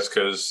 2020 just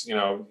because,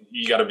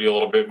 you got to be a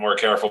little bit more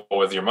careful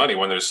with your money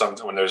when there's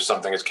something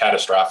as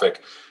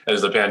catastrophic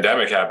as the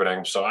pandemic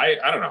happening. So I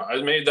don't know.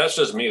 I mean, that's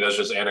just me. That's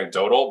just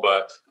anecdotal,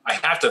 but I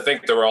have to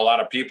think there were a lot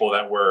of people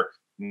that were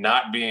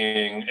not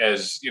being they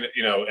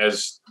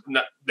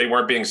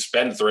weren't being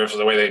spendthrifts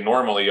the way they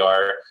normally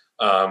are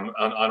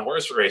on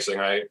horse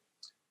racing. I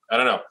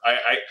don't know.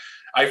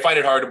 I find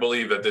it hard to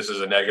believe that this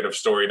is a negative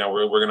story. Now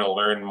we're going to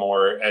learn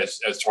more as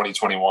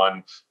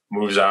 2021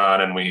 moves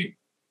on and we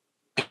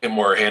get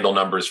more handle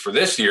numbers for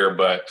this year.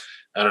 But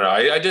I don't know.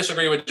 I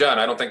disagree with John.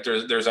 I don't think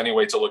there's any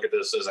way to look at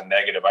this as a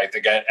negative. I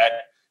think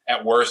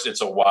at worst it's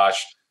a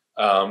wash.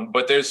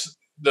 But there's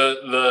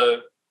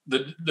the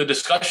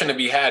discussion to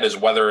be had is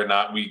whether or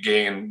not we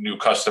gain new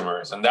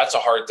customers, and that's a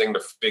hard thing to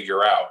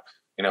figure out.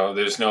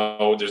 There's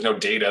no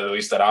data, at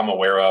least that I'm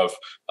aware of.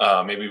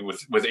 Maybe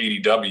with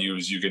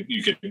ADWs,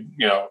 you could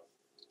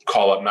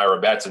call up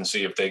Naira Bets and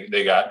see if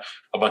they got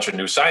a bunch of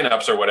new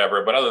signups or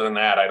whatever. But other than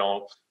that, I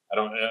don't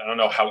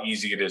know how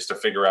easy it is to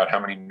figure out how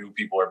many new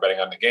people are betting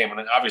on the game.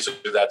 And obviously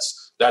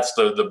that's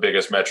the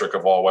biggest metric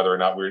of all, whether or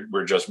not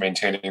we're just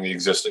maintaining the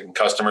existing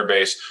customer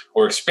base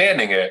or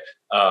expanding it.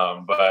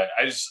 But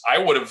I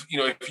would have,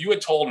 if you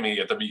had told me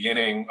at the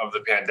beginning of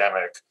the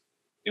pandemic,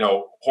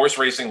 horse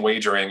racing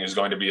wagering is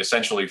going to be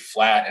essentially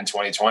flat in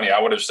 2020, I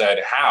would have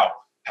said,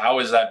 how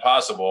is that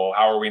possible?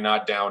 How are we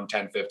not down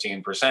 10,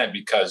 15%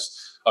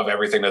 because of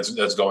everything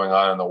that's going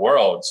on in the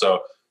world?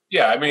 So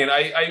yeah, I mean,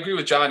 I agree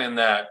with John in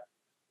that,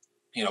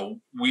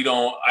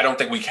 I don't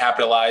think we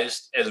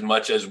capitalized as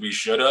much as we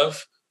should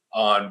have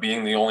on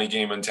being the only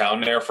game in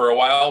town there for a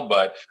while.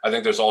 But I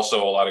think there's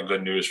also a lot of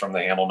good news from the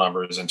handle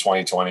numbers in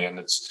 2020. And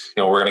it's,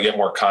 we're going to get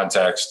more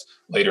context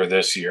later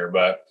this year,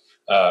 but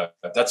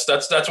that's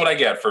what I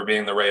get for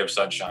being the ray of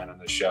sunshine on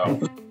this show.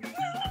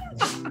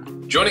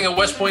 Joining a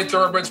West Point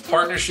Thoroughbreds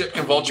partnership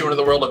can vault you into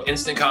the world of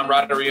instant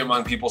camaraderie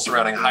among people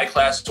surrounding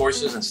high-class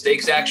horses and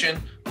stakes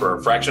action for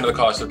a fraction of the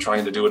cost of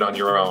trying to do it on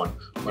your own.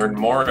 Learn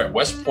more at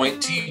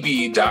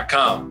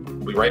westpointtv.com.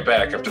 We'll be right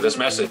back after this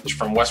message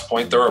from West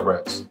Point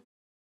Thoroughbreds.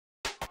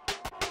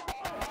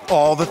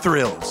 All the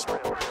thrills,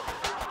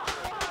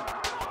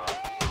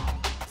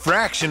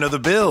 fraction of the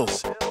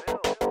bills.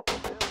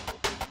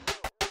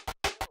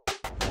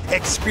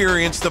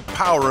 Experience the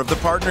power of the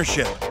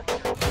partnership.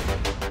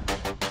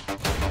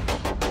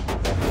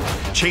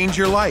 Change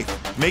your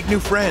life, make new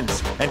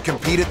friends, and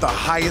compete at the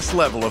highest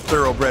level of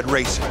thoroughbred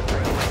racing.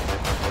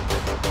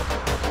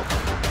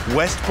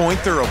 West Point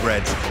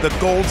Thoroughbreds, the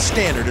gold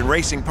standard in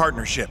racing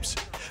partnerships.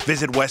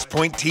 Visit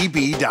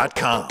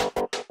westpointtb.com.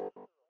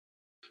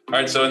 All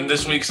right, so in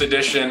this week's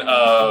edition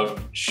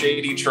of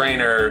Shady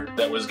Trainer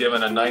that was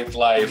given a ninth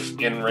life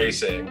in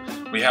racing,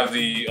 we have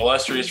the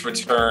illustrious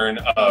return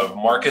of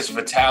Marcus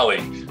Vitale.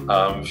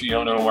 If you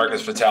don't know who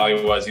Marcus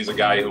Vitale was, he's a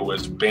guy who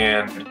was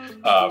banned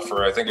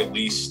for, I think, at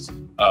least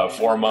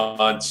 4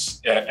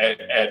 months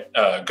at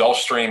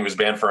Gulfstream. He was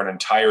banned for an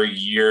entire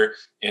year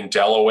in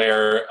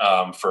Delaware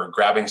for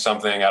grabbing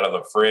something out of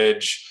the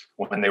fridge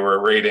when they were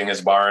raiding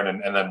his barn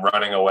and then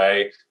running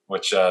away,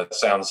 which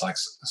sounds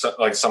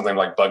like something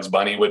like Bugs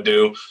Bunny would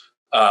do.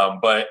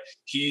 But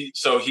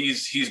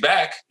he's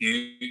back.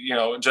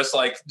 Just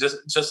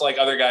like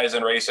other guys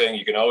in racing,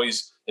 you can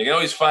always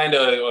find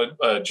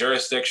a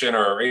jurisdiction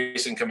or a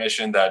racing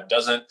commission that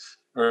doesn't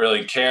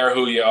really care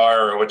who you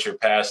are or what your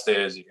past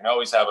is. You can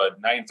always have a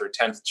 9th or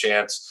 10th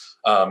chance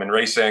in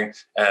racing.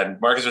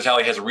 And Marcus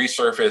Vitale has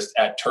resurfaced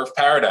at Turf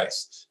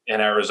Paradise in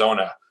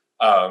Arizona.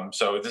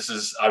 So this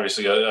is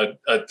obviously a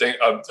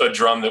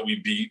drum that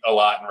we beat a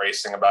lot in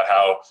racing about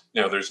how,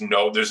 there's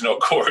no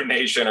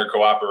coordination or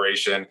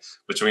cooperation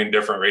between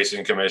different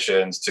racing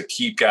commissions to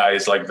keep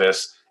guys like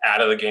this out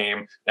of the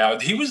game. Now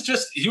he was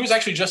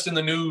actually just in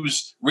the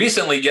news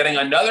recently getting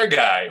another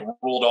guy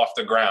ruled off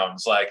the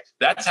grounds. Like,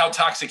 that's how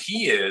toxic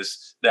he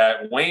is,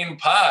 that Wayne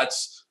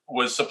Potts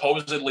was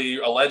allegedly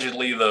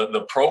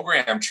the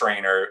program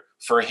trainer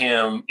for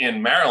him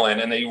in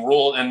Maryland. And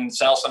and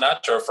Sal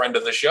Sinatra, a friend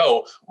of the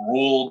show,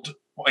 ruled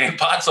Wayne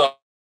Potts off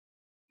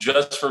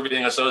just for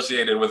being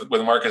associated with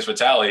Marcus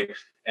Vitale.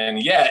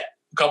 And yet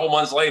a couple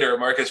months later,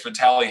 Marcus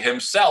Vitale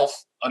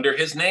himself, under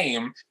his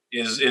name,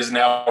 is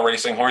now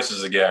racing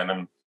horses again.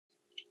 And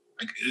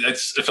I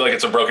feel like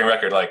it's a broken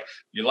record. Like,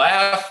 you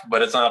laugh,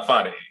 but it's not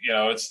funny.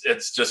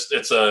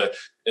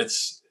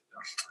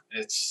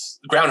 It's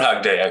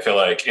Groundhog Day, I feel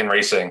like, in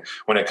racing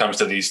when it comes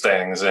to these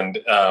things. And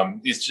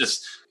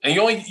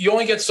you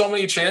only get so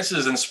many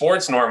chances in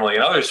sports normally,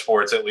 in other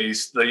sports at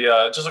least.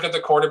 Just look at the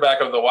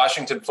quarterback of the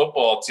Washington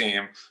football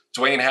team,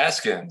 Dwayne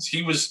Haskins.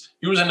 He was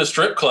in a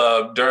strip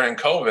club during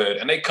COVID,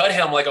 and they cut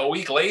him like a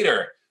week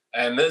later.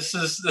 And this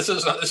is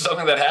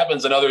something that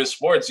happens in other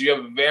sports. You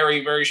have a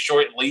very, very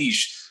short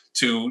leash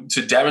to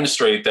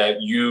demonstrate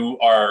that you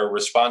are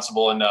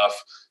responsible enough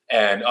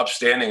and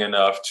upstanding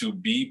enough to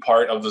be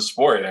part of the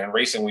sport. And in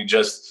racing, we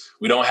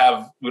don't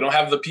have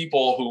the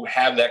people who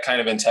have that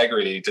kind of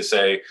integrity to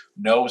say,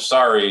 no,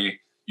 sorry,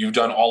 you've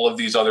done all of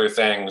these other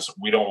things.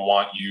 We don't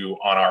want you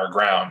on our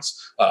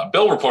grounds.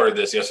 Bill reported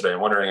this yesterday.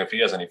 I'm wondering if he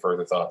has any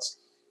further thoughts.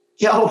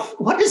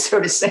 What is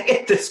there to say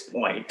at this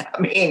point? I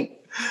mean,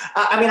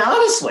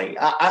 honestly,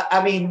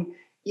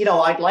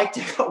 I'd like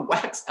to go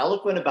wax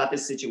eloquent about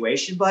this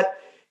situation, but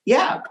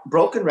yeah,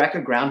 broken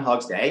record,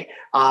 Groundhog's Day.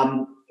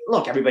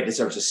 Look, everybody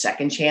deserves a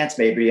second chance.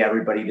 Maybe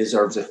everybody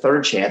deserves a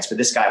third chance, but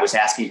this guy was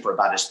asking for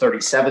about his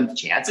 37th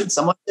chance, and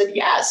someone said,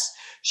 yes,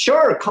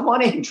 sure, come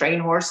on in,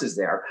 train horses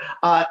there.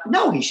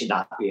 No, he should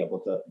not be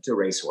able to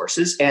race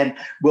horses. And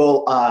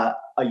we'll,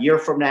 a year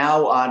from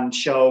now on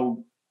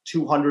show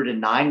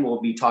 209,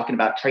 we'll be talking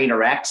about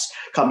Trainer X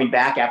coming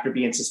back after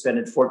being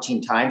suspended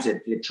 14 times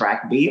at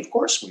track B. Of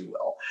course we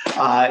will.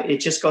 It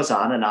just goes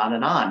on and on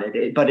and on.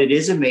 But it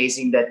is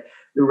amazing that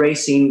the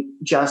racing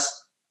just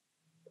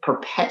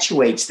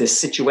perpetuates this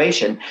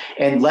situation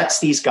and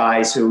lets these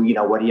guys who,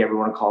 what do you ever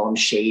want to call them,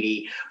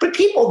 shady, but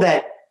people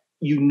that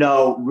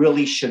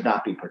really should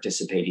not be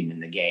participating in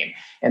the game,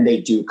 and they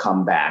do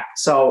come back.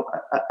 So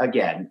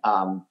again,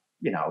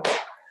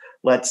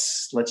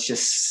 let's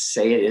just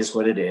say it is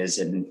what it is.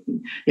 And,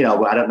 I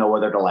don't know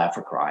whether to laugh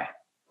or cry.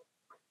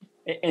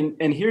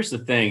 And here's the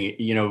thing,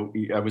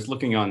 I was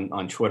looking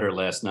on Twitter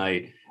last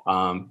night,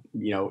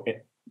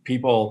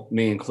 people,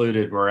 me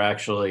included, were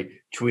actually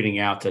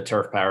tweeting out to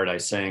Turf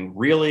Paradise saying,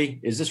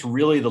 really, is this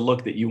really the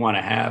look that you want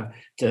to have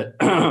to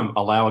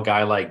allow a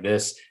guy like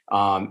this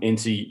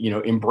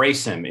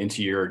embrace him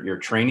into your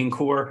training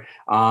corps?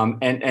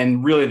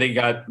 And really they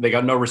got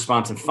no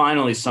response. And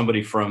finally,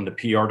 somebody from the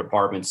PR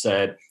department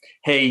said,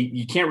 hey,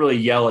 you can't really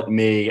yell at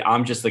me.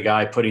 I'm just the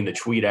guy putting the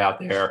tweet out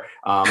there.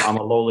 I'm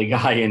a lowly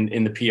guy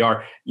in the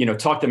PR,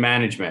 talk to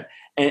management.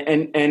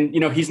 And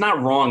he's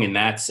not wrong in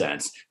that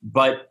sense,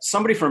 but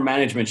somebody from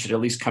management should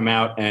at least come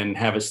out and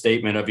have a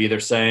statement of either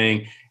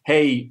saying,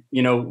 hey,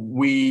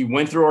 we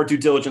went through our due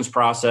diligence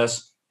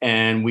process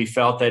and we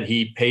felt that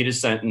he paid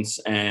his sentence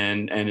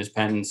and his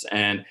penance,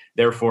 and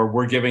therefore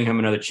we're giving him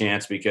another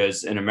chance,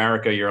 because in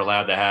America, you're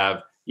allowed to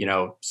have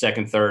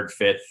second, third,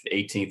 fifth,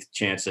 18th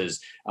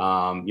chances.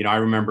 I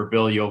remember,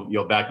 Bill,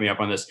 you'll back me up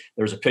on this.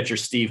 There was a pitcher,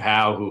 Steve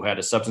Howe, who had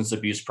a substance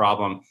abuse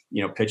problem,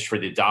 pitched for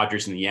the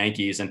Dodgers and the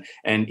Yankees.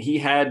 And he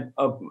had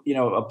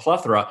a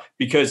plethora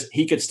because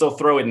he could still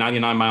throw it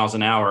 99 miles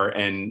an hour.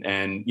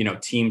 And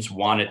teams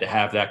wanted to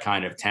have that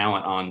kind of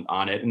talent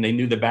on it. And they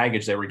knew the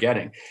baggage they were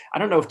getting. I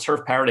don't know if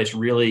Turf Paradise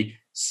really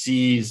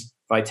sees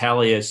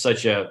Vitale as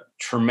such a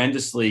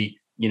tremendous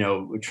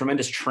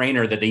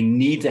trainer that they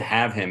need to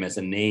have him as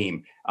a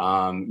name,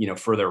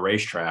 for their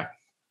racetrack.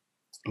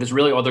 Because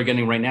really all they're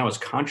getting right now is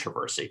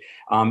controversy.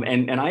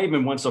 And I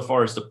even went so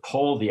far as to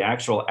pull the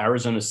actual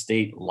Arizona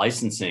State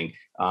licensing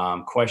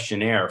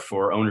questionnaire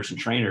for owners and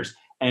trainers.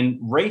 And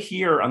right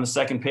here on the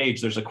second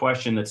page, there's a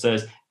question that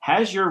says,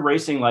 has your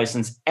racing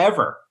license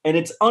ever, and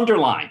it's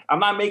underlined, I'm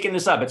not making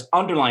this up, it's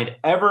underlined,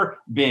 ever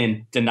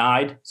been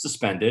denied,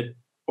 suspended,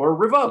 or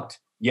revoked?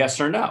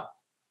 Yes or no?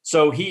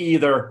 So he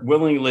either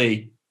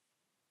willingly,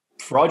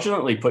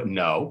 fraudulently put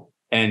no,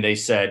 and they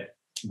said,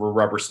 we're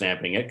rubber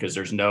stamping it because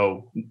there's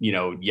no,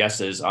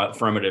 yeses,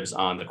 affirmatives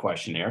on the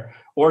questionnaire,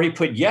 or he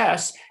put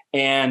yes,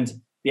 and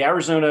the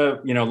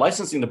Arizona,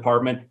 licensing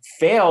department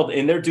failed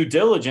in their due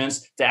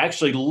diligence to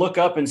actually look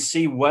up and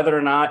see whether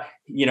or not,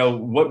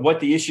 what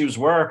the issues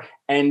were.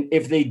 And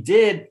if they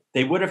did,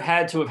 they would have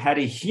had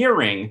a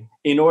hearing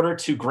in order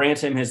to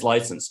grant him his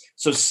license.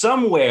 So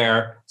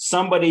somewhere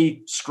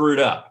somebody screwed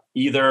up.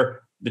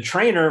 Either the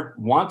trainer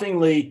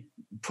wantingly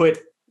put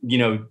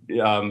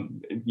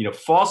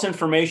false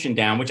information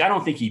down, which I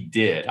don't think he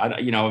did.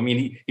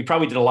 He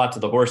probably did a lot to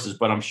the horses,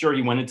 but I'm sure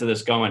he went into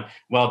this going,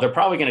 well, they're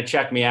probably going to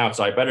check me out,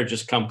 so I better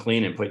just come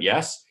clean and put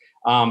yes.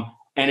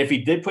 And if he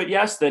did put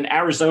yes, then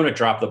Arizona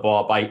dropped the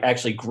ball by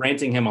actually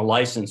granting him a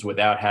license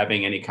without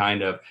having any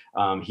kind of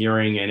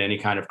hearing and any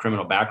kind of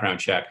criminal background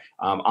check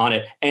on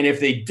it. And if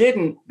they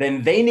didn't,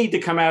 then they need to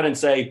come out and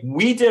say,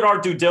 we did our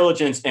due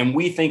diligence and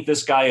we think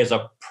this guy is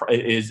a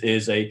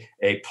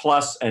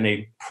plus and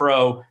a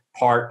pro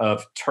part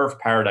of Turf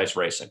Paradise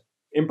Racing.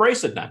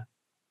 Embrace it then.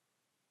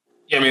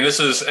 Yeah, this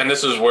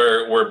is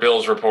where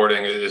Bill's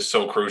reporting is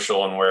so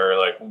crucial, and where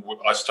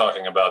us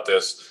talking about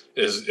this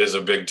is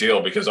a big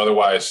deal, because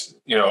otherwise,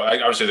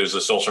 obviously there's a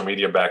social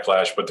media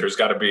backlash, but there's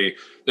got to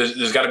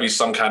be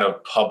some kind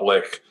of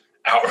public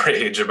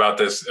outrage about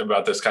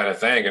this kind of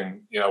thing.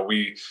 And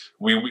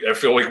I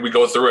feel like we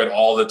go through it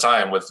all the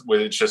time with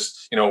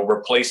just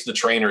replace the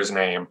trainer's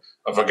name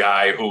of a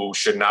guy who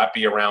should not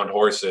be around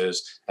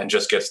horses and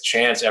just gets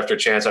chance after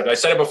chance. I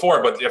said it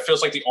before, but it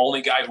feels like the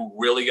only guy who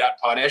really got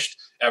punished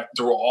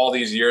through all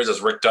these years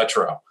is Rick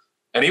Dutrow.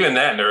 And even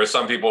then, there are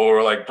some people who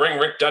are like, bring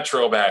Rick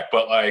Dutrow back.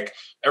 But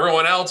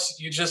everyone else,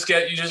 you just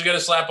get a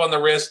slap on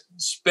the wrist,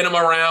 spin them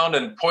around,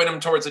 and point them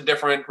towards a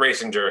different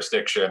racing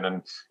jurisdiction.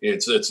 And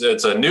it's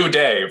a new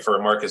day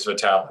for Marcus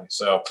Vitale.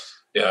 So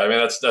yeah,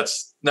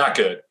 that's not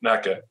good.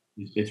 Not good.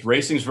 It's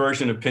racing's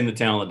version of pin the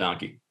tail on the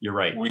donkey. You're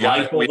right. We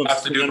have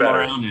to do better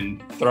around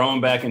and throw them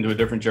back into a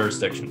different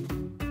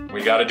jurisdiction.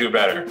 We got to do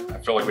better. I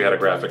feel like we had a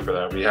graphic for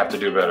that. We have to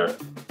do better.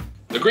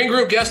 The Green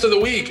Group Guest of the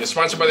Week is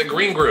sponsored by the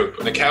Green Group,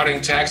 an accounting,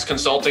 tax,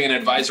 consulting, and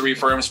advisory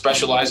firm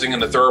specializing in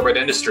the thoroughbred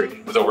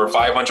industry. With over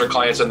 500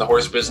 clients in the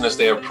horse business,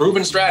 they have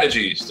proven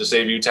strategies to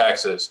save you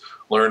taxes.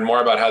 Learn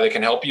more about how they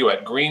can help you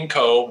at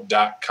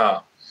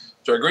greenco.com.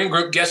 So our Green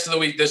Group Guest of the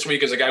Week this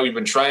week is a guy we've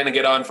been trying to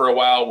get on for a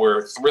while.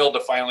 We're thrilled to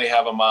finally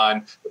have him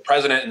on, the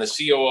president and the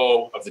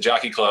COO of the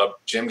Jockey Club,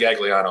 Jim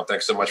Gagliano.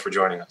 Thanks so much for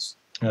joining us.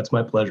 That's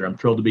my pleasure. I'm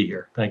thrilled to be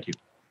here. Thank you.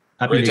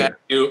 Great to have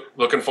you.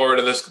 Looking forward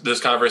to this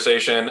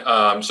conversation.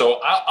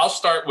 So I'll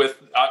start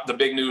with the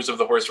big news of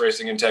the Horse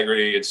Racing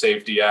Integrity and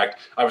Safety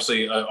Act.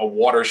 Obviously, a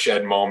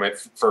watershed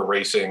moment for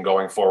racing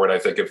going forward, I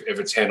think,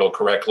 if it's handled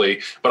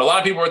correctly. But a lot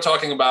of people are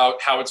talking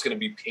about how it's going to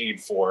be paid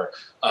for.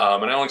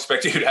 And I don't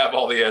expect you to have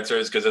all the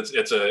answers because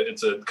it's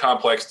a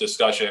complex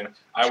discussion.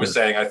 I was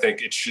saying I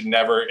think it should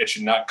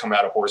not come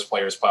out of horse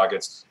players'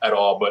 pockets at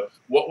all. But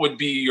what would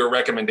be your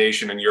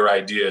recommendation and your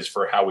ideas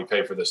for how we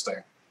pay for this thing?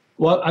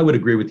 Well, I would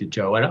agree with you,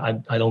 Joe.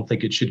 I don't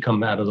think it should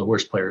come out of the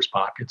horse players'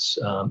 pockets.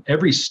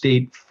 Every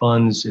state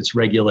funds its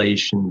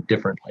regulation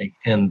differently.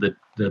 And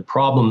the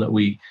problem that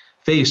we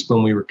faced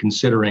when we were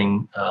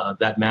considering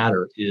that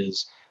matter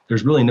is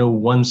there's really no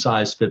one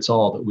size fits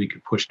all that we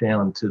could push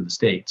down to the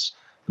states.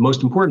 The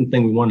most important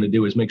thing we wanted to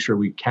do is make sure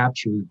we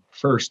captured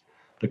first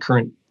the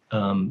current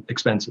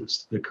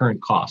expenses, the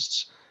current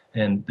costs,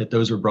 and that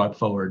those are brought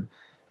forward.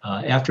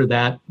 After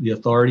that, the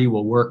authority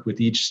will work with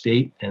each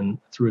state and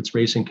through its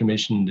racing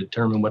commission to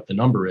determine what the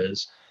number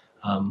is.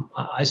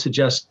 I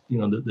suggest,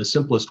 the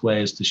simplest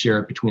way is to share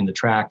it between the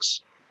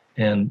tracks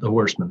and the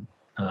horsemen.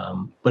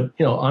 But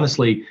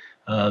honestly,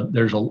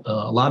 there's a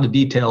lot of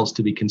details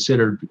to be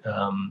considered.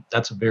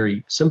 That's a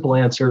very simple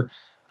answer.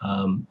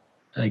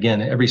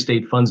 Again, every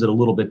state funds it a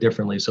little bit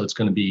differently, so it's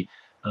going to be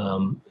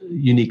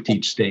unique to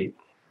each state.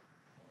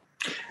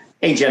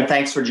 Hey, Jim,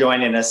 thanks for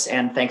joining us,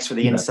 and thanks for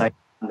the insight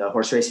the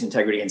Horse Racing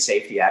Integrity and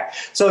Safety Act.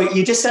 So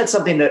you just said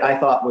something that I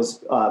thought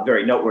was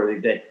very noteworthy,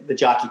 that the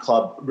Jockey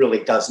Club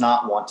really does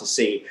not want to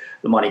see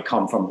the money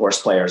come from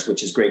horse players,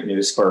 which is great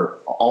news for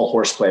all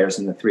horse players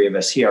and the three of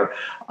us here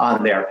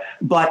on there.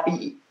 But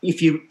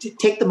if you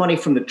take the money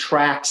from the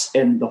tracks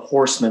and the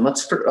horsemen,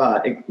 let's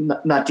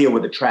not deal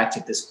with the tracks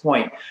at this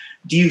point.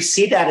 Do you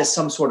see that as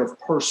some sort of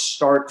per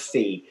start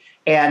fee?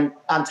 And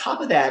on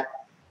top of that,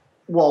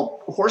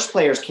 well, horse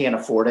players can't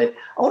afford it.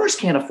 Owners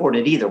can't afford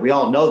it either. We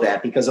all know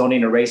that, because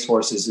owning a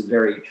racehorse is a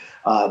very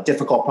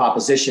difficult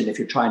proposition if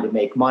you're trying to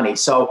make money.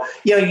 So,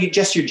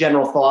 just your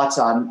general thoughts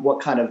on what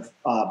kind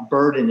of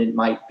burden it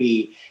might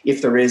be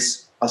if there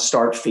is a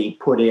start fee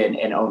put in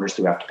and owners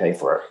do have to pay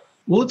for it.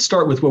 Well, let's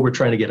start with what we're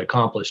trying to get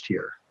accomplished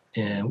here.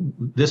 And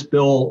this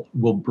bill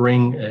will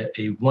bring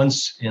a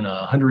once in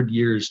 100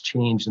 years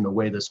change in the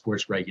way the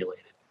sport's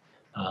regulated.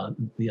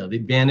 The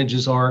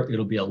advantages are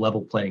it'll be a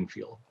level playing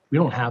field. We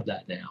don't have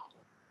that now.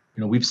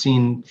 We've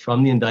seen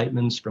from the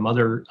indictments, from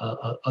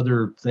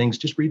other things,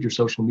 just read your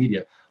social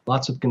media,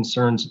 lots of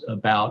concerns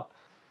about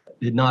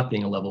it not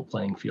being a level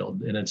playing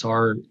field. And it's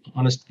our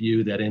honest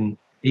view that in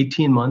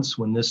 18 months,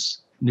 when this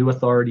new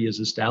authority is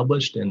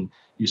established and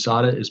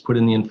USADA is put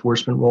in the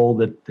enforcement role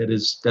that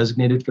is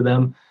designated for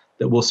them,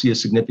 that we'll see a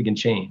significant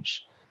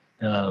change.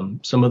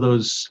 Some of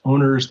those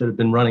owners that have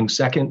been running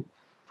second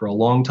for a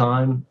long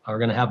time are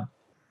going to have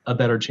a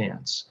better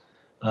chance.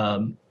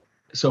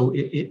 So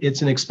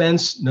it's an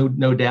expense,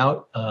 no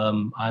doubt.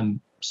 I'm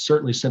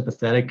certainly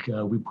sympathetic.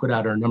 We put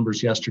out our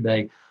numbers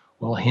yesterday.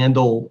 While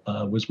handle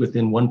was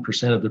within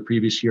 1% of the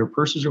previous year,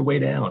 purses are way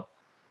down,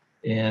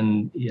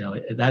 and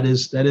that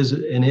is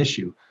an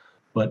issue.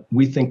 But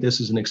we think this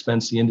is an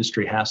expense the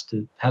industry has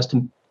to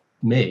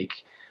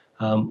make.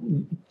 I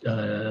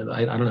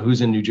don't know who's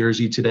in New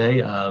Jersey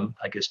today.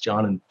 I guess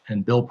John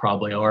and Bill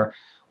probably are.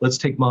 Let's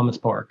take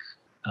Monmouth Park.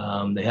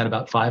 They had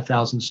about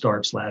 5,000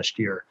 starts last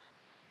year.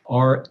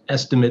 Our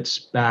estimates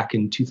back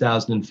in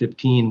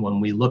 2015,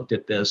 when we looked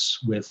at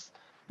this with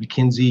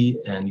McKinsey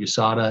and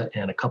USADA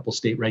and a couple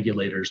state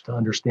regulators to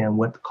understand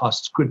what the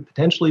costs could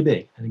potentially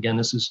be. And again,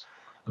 this is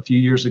a few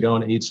years ago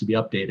and it needs to be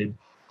updated.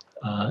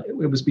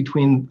 It was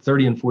between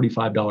 $30 and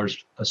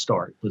 $45 a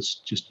start. Let's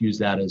just use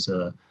that as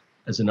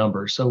a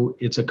number. So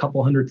it's a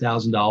couple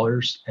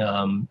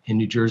 $100,000 in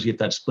New Jersey. If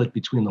that's split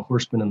between the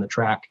horseman and the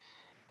track,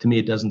 to me,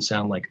 it doesn't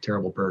sound like a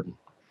terrible burden.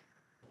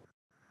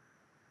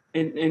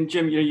 And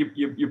Jim,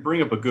 you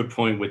bring up a good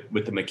point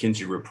with the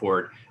McKinsey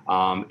report.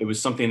 It was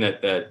something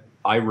that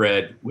I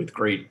read with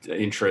great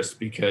interest,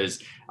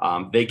 because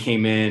they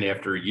came in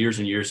after years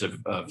and years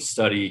of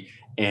study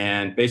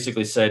and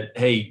basically said,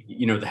 hey,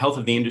 the health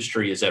of the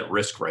industry is at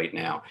risk right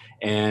now.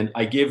 And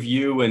I give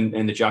you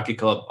and the Jockey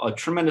Club a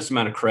tremendous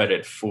amount of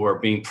credit for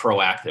being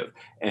proactive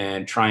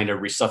and trying to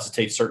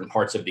resuscitate certain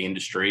parts of the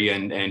industry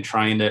and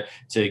trying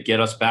to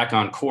get us back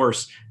on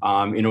course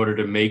in order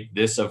to make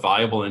this a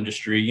viable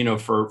industry,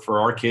 for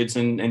our kids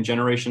and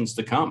generations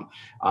to come.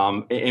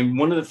 And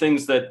one of the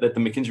things that the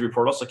McKinsey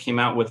report also came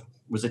out with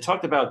was it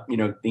talked about,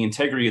 the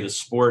integrity of the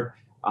sport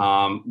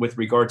with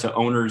regard to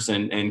owners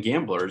and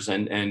gamblers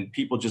and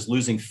people just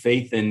losing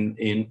faith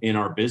in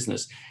our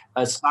business.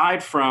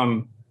 Aside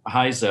from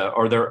HISA,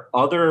 are there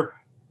other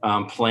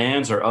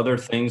plans or other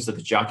things that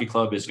the Jockey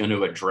Club is going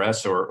to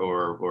address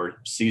or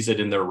sees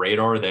it in their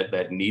radar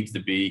that needs to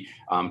be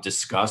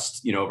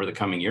discussed, over the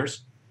coming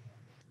years?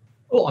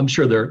 Well, I'm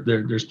sure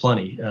there's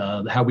plenty.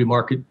 How we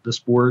market the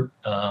sport,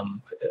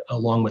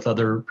 along with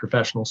other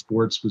professional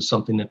sports, was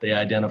something that they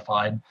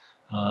identified,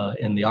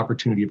 and the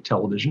opportunity of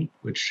television,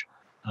 which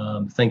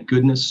thank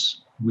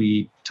goodness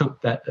the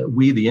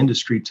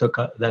industry took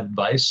that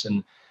advice,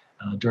 and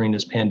during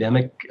this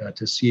pandemic,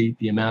 to see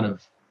the amount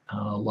of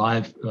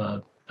live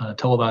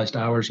televised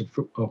hours of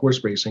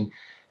horse racing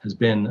has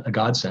been a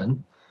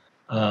godsend.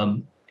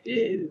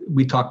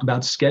 We talked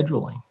about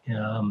scheduling.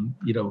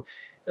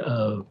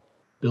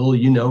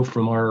 Bill,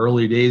 from our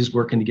early days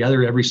working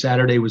together, every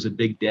Saturday was a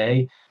big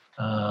day.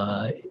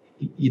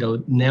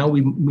 Now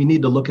we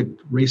need to look at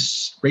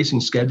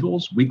racing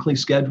schedules, weekly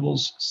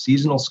schedules,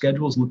 seasonal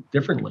schedules look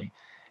differently.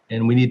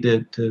 And we need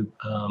to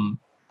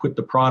put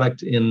the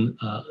product in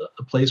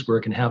a place where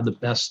it can have the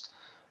best,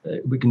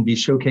 we can be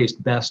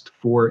showcased best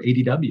for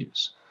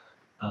ADWs.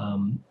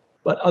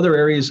 But other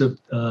areas of,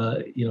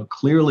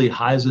 clearly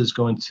HISA is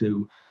going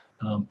to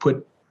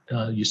put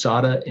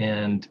USADA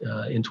and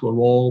into a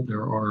role.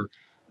 There are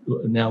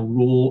now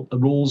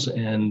rules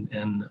and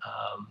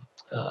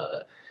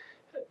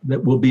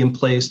that will be in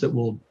place that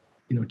will,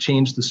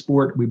 change the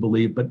sport, we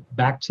believe. But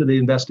back to the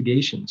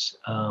investigations,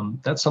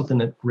 that's something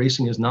that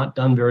racing has not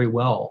done very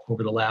well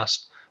over the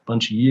last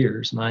bunch of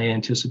years. And I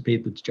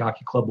anticipate that the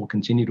Jockey Club will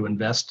continue to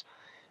invest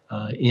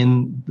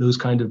in those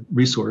kind of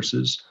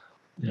resources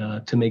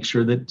to make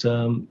sure that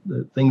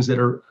the things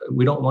that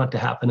we don't want to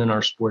happen in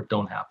our sport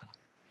don't happen.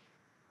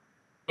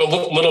 A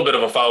little bit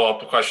of a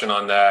follow-up question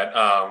on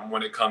that.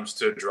 When it comes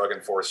to drug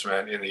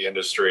enforcement in the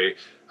industry,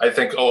 I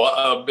think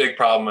a big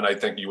problem, and I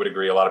think you would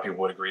agree, a lot of people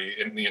would agree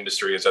in the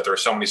industry, is that there are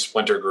so many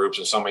splinter groups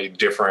and so many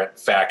different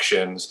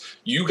factions.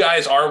 You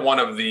guys are one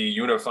of the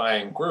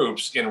unifying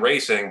groups in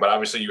racing, but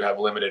obviously you have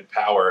limited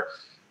power.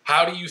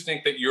 How do you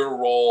think that your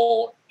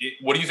role,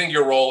 what do you think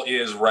your role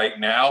is right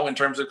now in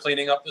terms of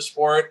cleaning up the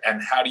sport?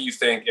 And how do you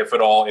think, if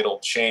at all, it'll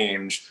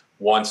change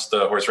once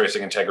the Horse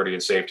Racing Integrity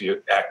and Safety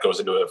Act goes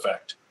into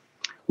effect?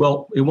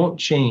 Well, it won't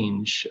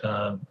change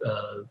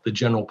the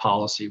general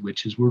policy,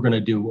 which is we're going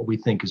to do what we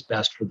think is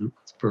best for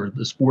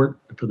the sport,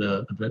 for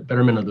the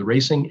betterment of the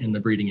racing and the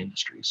breeding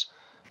industries.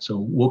 So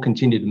we'll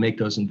continue to make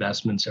those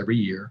investments every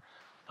year.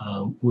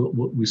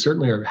 We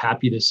certainly are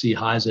happy to see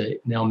HISA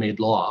now made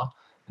law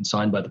and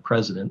signed by the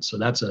president. So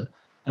that's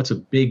a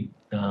big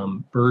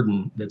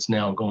burden that's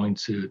now going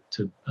to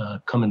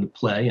come into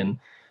play. And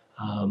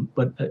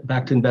but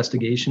back to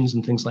investigations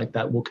and things like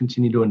that, we'll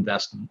continue to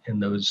invest in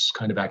those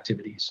kind of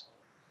activities.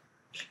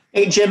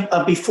 Hey, Jim,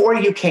 before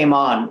you came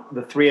on,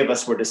 the three of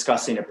us were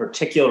discussing a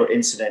particular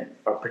incident,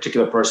 a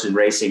particular person in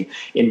racing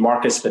in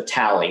Marcus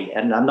Vitale.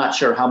 And I'm not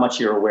sure how much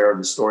you're aware of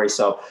the story,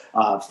 so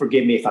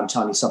forgive me if I'm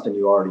telling you something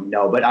you already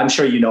know, but I'm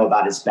sure you know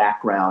about his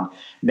background,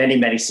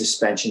 many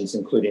suspensions,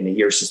 including a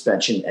year's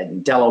suspension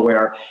in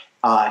Delaware.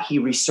 He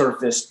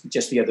resurfaced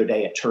just the other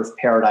day at Turf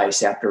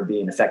Paradise after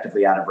being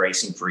effectively out of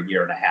racing for a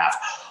year and a half.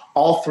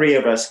 All three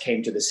of us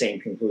came to the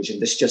same conclusion.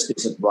 This just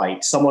isn't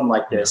right. Someone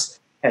like this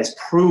has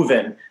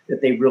proven that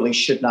they really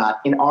should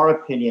not, in our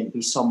opinion,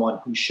 be someone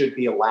who should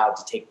be allowed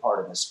to take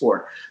part in the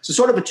sport. So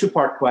sort of a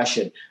two-part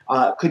question.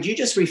 Could you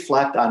just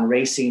reflect on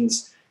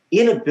racing's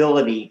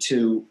inability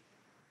to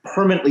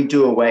permanently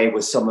do away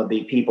with some of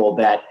the people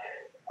that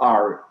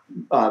are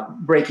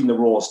breaking the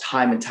rules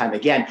time and time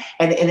again?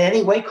 And in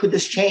any way, could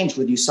this change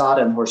with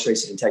USADA and the Horse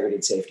Racing Integrity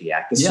and Safety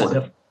Act?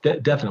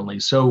 Definitely.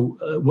 So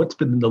what's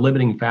been the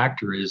limiting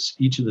factor is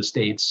each of the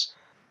states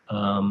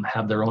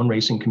have their own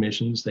racing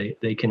commissions.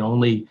 They can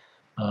only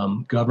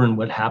govern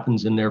what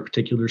happens in their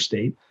particular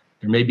state.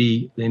 They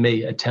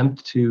may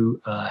attempt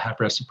to have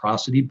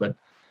reciprocity, but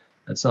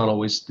that's not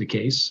always the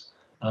case.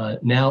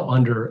 Now,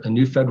 under a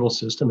new federal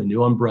system, a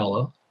new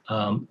umbrella,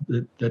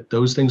 that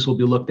those things will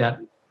be looked at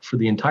for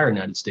the entire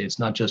United States,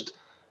 not just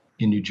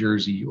in New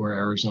Jersey or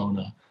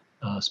Arizona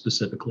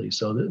specifically.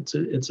 So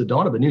it's a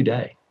dawn of a new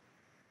day.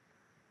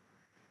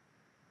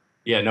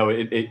 Yeah, no,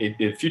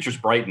 it future's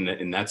bright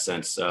in that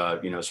sense,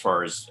 as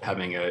far as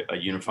having a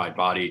unified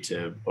body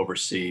to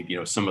oversee,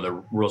 some of the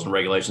rules and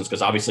regulations,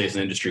 because obviously as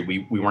an industry,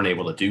 we weren't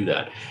able to do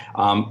that.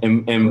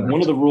 And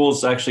one of the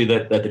rules actually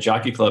that the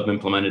Jockey Club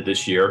implemented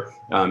this year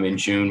in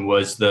June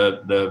was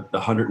the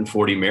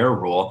 140 mare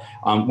rule,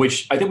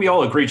 which I think we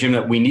all agree, Jim,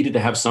 that we needed to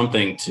have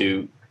something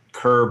to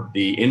curb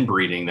the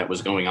inbreeding that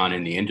was going on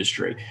in the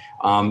industry.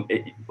 A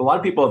lot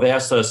of people have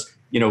asked us,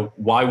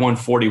 why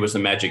 140 was the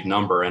magic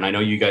number. And I know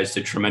you guys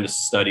did tremendous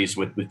studies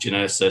with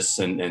geneticists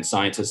and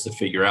scientists to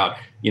figure out,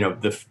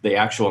 the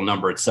actual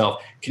number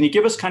itself. Can you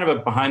give us kind of a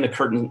behind the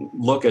curtain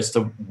look as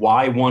to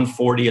why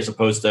 140 as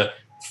opposed to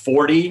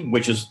 40,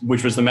 which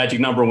was the magic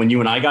number when you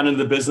and I got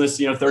into the business,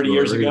 30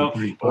 years ago,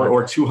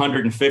 or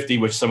 250,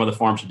 which some of the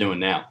farms are doing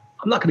now?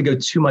 I'm not going to go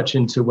too much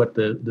into what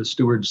the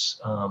stewards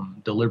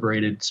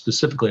deliberated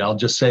specifically. I'll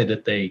just say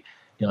that they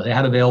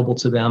had available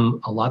to them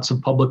lots of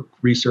public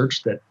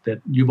research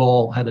that you've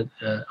all had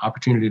an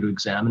opportunity to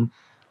examine.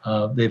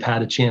 They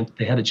had a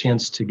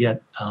chance to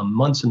get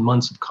months and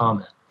months of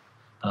comment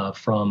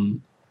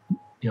from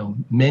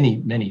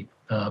many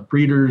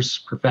breeders,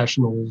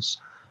 professionals,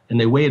 and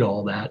they weighed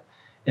all that.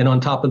 And on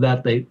top of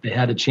that, they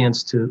had a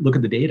chance to look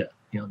at the data,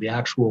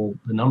 the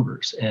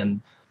numbers, and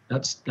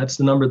that's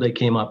the number they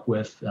came up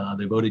with.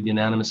 They voted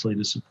unanimously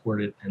to support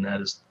it, and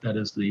that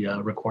is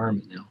the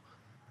requirement now.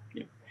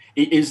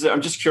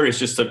 I'm just curious,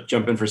 just to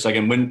jump in for a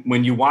second,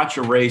 when you watch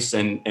a race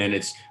and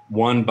it's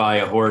won by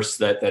a horse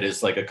that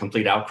is like a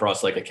complete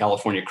outcross, like a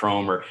California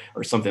Chrome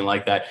or something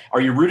like that,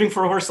 are you rooting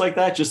for a horse like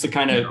that just to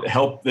kind of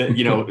help the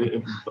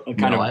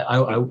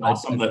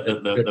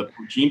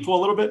gene pool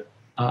a little bit?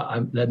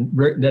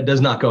 That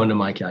does not go into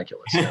my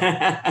calculus.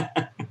 No.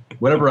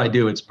 Whatever I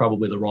do, it's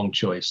probably the wrong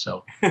choice.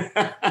 So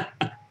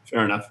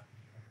fair enough.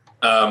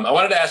 I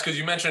wanted to ask, because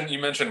you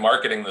mentioned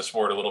marketing the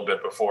sport a little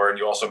bit before, and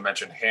you also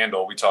mentioned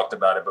handle. We talked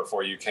about it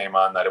before you came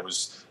on, that it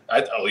was,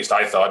 at least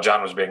I thought,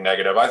 John was being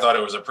negative. I thought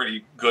it was a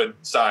pretty good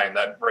sign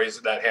that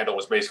handle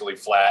was basically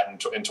flat in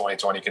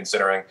 2020,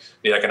 considering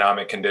the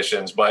economic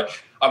conditions. But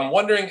I'm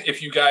wondering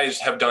if you guys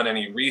have done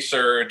any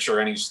research or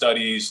any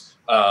studies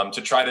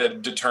to try to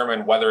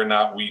determine whether or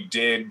not we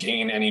did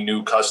gain any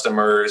new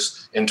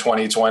customers in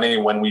 2020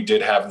 when we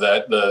did have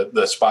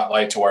the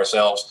spotlight to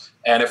ourselves.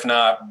 And if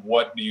not,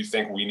 what do you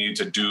think we need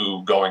to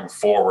do going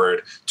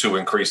forward to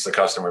increase the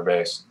customer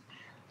base?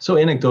 So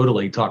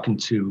anecdotally, talking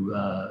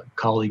to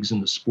colleagues in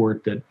the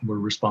sport that were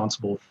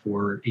responsible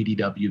for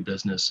ADW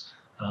business,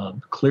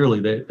 clearly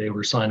they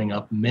were signing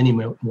up many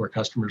more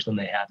customers than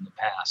they had in the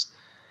past.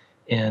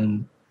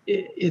 And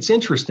it's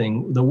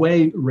interesting the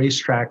way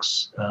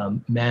racetracks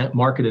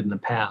marketed in the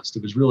past.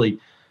 It was really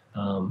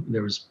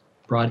there was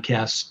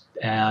broadcast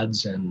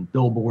ads and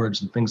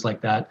billboards and things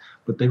like that,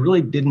 but they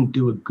really didn't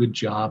do a good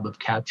job of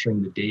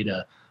capturing the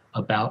data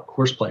about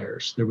horse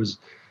players. There was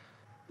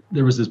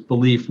this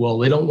belief, well,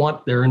 they don't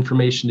want their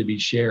information to be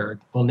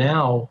shared. Well,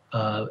 now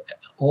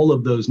all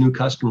of those new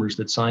customers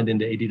that signed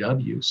into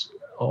ADWs,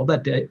 all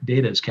that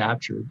data is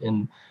captured,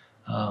 and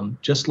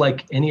just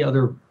like any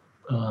other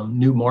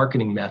new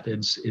marketing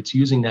methods, it's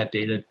using that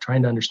data,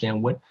 trying to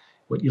understand what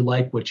you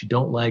like, what you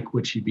don't like,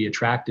 what you'd be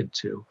attracted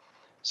to.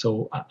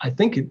 So I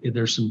think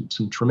there's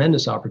some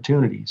tremendous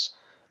opportunities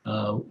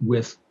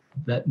with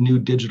that new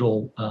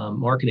digital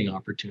marketing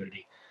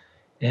opportunity.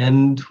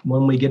 And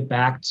when we get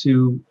back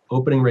to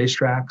opening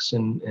racetracks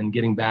and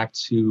getting back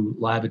to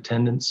live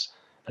attendance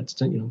at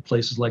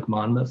places like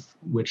Monmouth,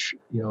 which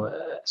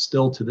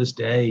still to this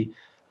day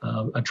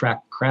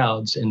attract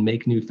crowds and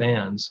make new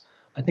fans,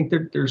 I think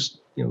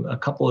there's a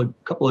couple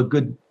of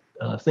good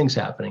things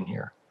happening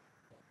here.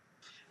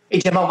 Hey,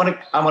 Tim, I want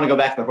to go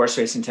back to the Horse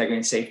Race Integrity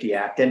and Safety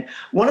Act. And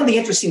one of the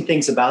interesting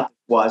things about it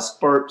was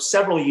for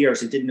several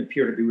years, it didn't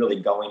appear to be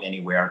really going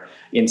anywhere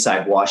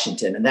inside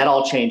Washington. And that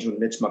all changed when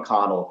Mitch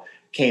McConnell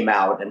came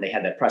out and they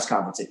had that press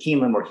conference at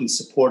Keeneland where he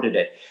supported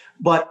it.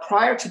 But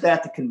prior to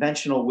that, the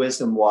conventional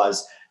wisdom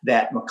was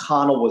that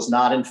McConnell was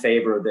not in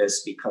favor of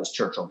this because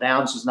Churchill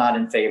Downs was not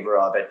in favor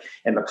of it,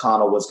 and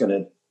McConnell was going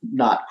to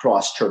not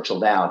cross Churchill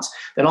Downs.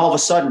 Then all of a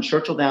sudden,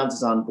 Churchill Downs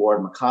is on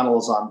board, McConnell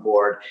is on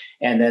board,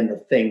 and then the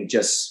thing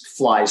just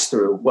flies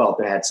through. Well,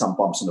 there had some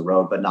bumps in the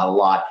road, but not a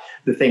lot.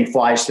 The thing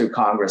flies through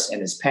Congress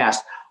and is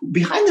passed.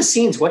 Behind the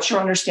scenes, what's your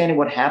understanding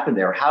what happened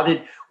there? How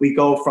did we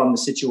go from the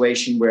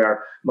situation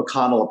where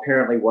McConnell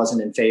apparently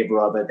wasn't in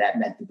favor of it, that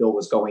meant the bill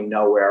was going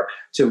nowhere,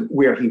 to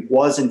where he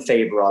was in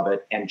favor of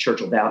it and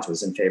Churchill Downs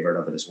was in favor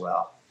of it as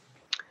well?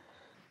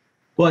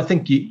 Well, I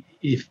think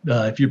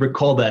if you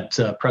recall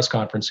that press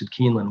conference at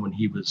Keeneland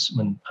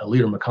when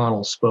Leader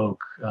McConnell spoke,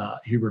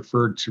 he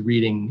referred to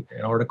reading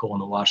an article in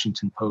the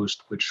Washington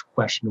Post which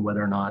questioned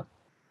whether or not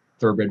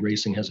thoroughbred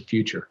racing has a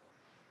future.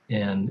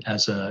 And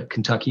as a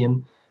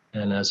Kentuckian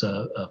and as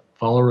a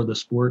follower of the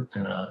sport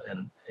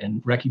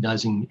and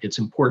recognizing its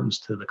importance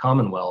to the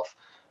Commonwealth,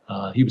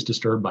 he was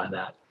disturbed by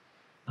that.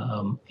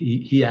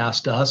 He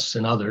asked us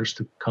and others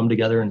to come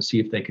together and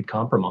see if they could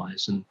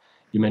compromise. And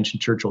you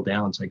mentioned Churchill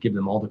Downs. I give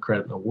them all the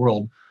credit in the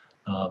world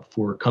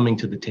for coming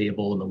to the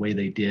table in the way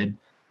they did.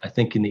 I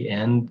think in the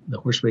end, the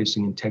Horse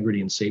Racing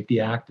Integrity and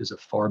Safety Act is a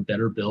far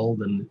better bill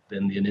than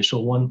the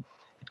initial one.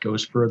 It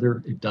goes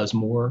further. It does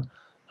more.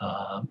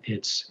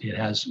 It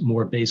has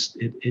more base.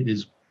 It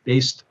is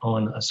based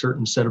on a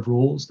certain set of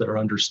rules that are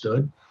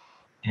understood,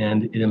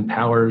 and it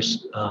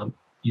empowers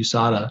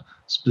USADA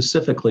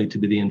specifically to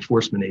be the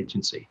enforcement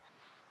agency.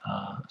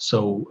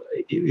 So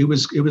it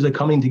was a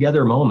coming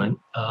together moment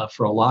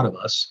for a lot of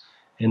us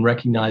in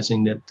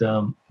recognizing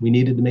that we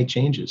needed to make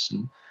changes.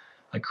 And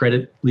I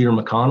credit Leader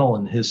McConnell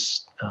and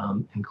his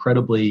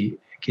incredibly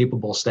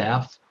capable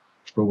staff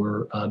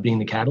for being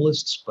the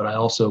catalysts, but I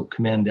also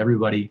commend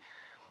everybody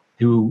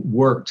who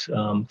worked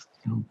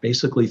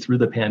basically through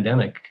the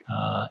pandemic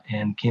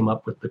and came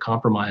up with the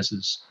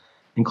compromises,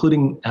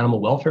 including animal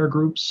welfare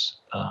groups,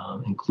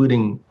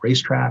 including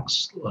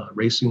racetracks,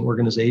 racing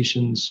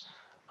organizations,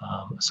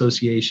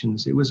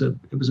 associations. It was a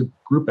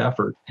group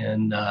effort,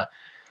 and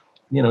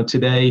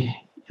today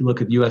you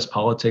look at U.S.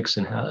 politics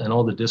and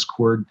all the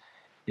discord.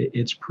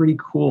 It's pretty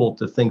cool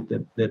to think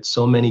that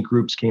so many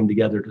groups came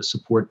together to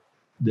support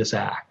this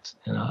act,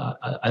 and I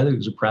think it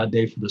was a proud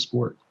day for the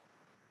sport.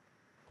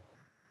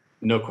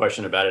 No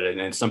question about it. And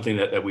it's something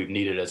that we've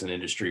needed as an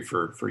industry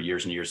for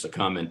years and years to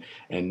come.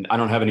 And I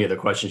don't have any other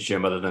questions,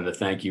 Jim, other than to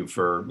thank you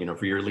for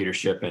your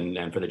leadership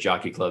and for the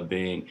Jockey Club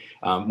being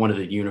one of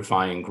the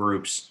unifying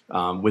groups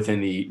within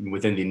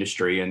the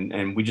industry.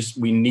 And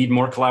we need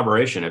more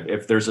collaboration.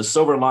 If there's a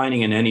silver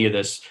lining in any of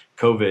this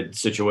COVID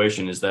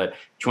situation, is that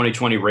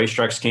 2020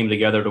 racetracks came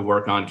together to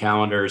work on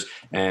calendars,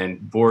 and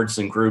boards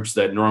and groups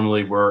that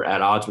normally were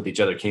at odds with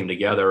each other came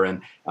together.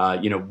 And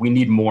we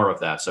need more of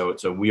that. So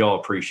we all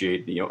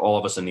appreciate, all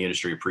of us in the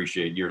industry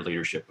appreciate your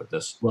leadership with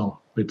this.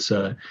 Well, it's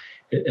a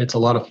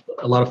lot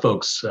of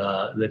folks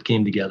that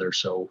came together.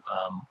 So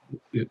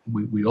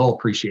we all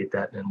appreciate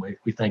that, and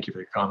we thank you for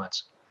your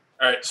comments.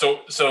 All right, so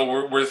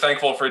we're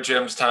thankful for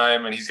Jim's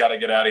time, and he's got to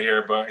get out of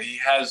here. But he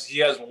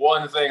has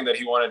one thing that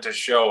he wanted to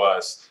show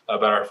us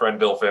about our friend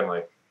Bill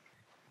Finley.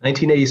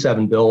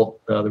 1987, Bill,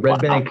 the Red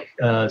Bank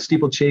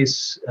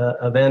steeplechase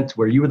event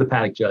where you were the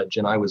paddock judge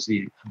and I was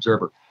the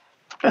observer.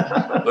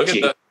 Look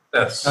at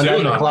that suit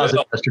in the on closet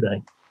Bill.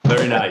 yesterday.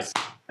 Very nice.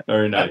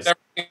 Very nice.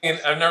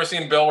 I've never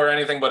seen Bill wear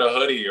anything but a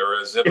hoodie or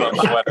a zip-up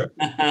sweater.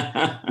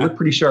 Looked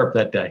pretty sharp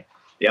that day.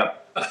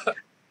 Yep.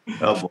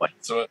 Oh boy.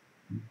 So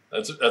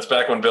that's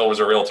back when Bill was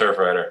a real turf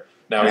rider.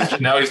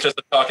 Now he's just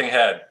a talking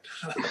head.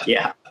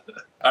 Yeah.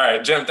 All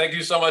right, Jim, thank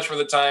you so much for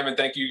the time, and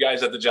thank you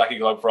guys at the Jockey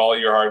Club for all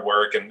your hard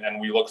work,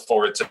 and we look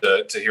forward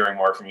to hearing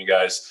more from you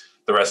guys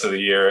the rest of the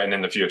year and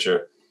in the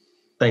future.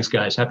 Thanks,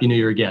 guys. Happy New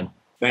Year again.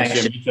 Thanks,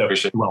 Jim. You too.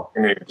 Appreciate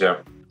it. Jim.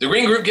 The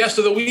Green Group Guest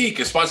of the Week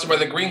is sponsored by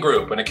The Green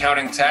Group, an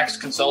accounting, tax,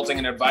 consulting,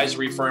 and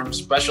advisory firm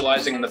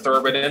specializing in the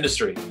thoroughbred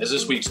industry. As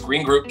this week's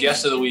Green Group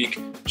Guest of the Week,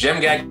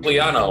 Jim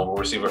Gagliano will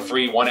receive a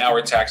free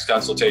 1-hour tax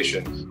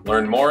consultation.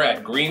 Learn more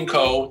at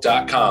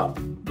greenco.com.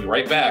 We'll be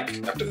right back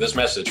after this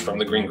message from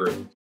The Green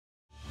Group.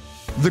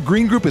 The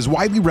Green Group is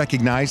widely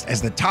recognized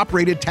as the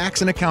top-rated tax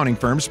and accounting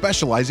firm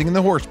specializing in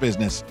the horse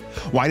business.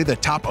 Why do the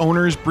top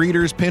owners,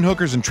 breeders,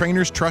 pinhookers, and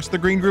trainers trust the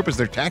Green Group as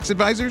their tax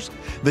advisors?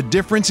 The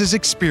difference is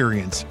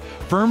experience.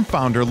 Firm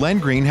founder Len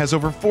Green has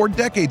over 4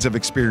 decades of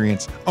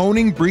experience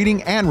owning,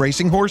 breeding, and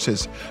racing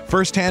horses.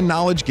 First-hand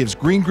knowledge gives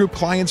Green Group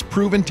clients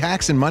proven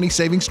tax and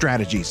money-saving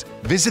strategies.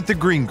 Visit the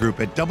Green Group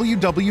at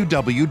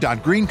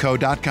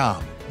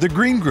www.greenco.com. The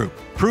Green Group,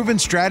 proven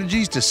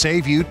strategies to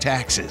save you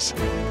taxes.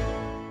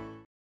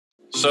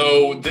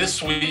 So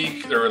this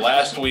week, or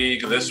last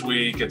week, this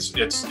week,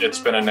 it's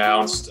been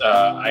announced.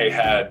 I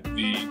had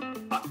the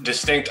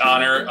distinct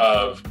honor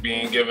of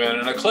being given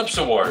an Eclipse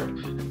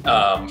Award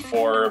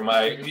for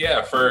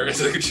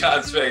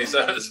John's face.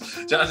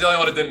 John's the only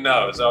one who didn't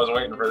know, so I was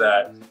waiting for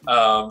that.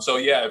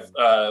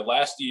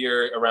 Last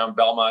year around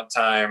Belmont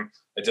time,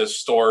 I did a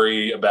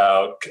story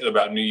about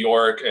New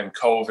York and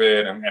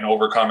COVID and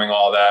overcoming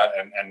all that,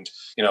 and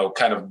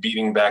kind of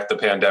beating back the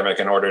pandemic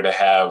in order to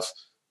have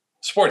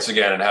sports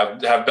again and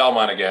have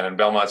Belmont again and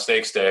Belmont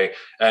Stakes Day.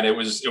 And it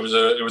was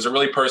a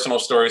really personal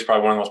story. It's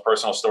probably one of the most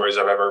personal stories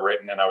I've ever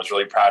written, and I was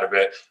really proud of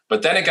it.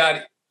 But then it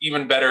got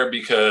even better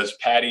because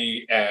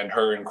Patty and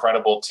her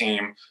incredible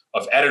team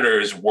of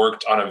editors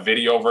worked on a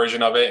video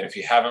version of it. And if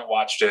you haven't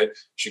watched it, you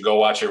should go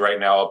watch it right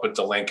now. I'll put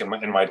the link in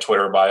my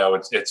Twitter bio.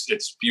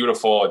 It's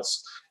beautiful.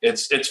 It's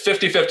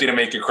 50-50 to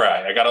make you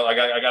cry. I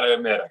gotta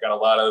admit, I got a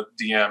lot of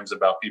DMs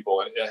about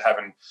people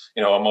having,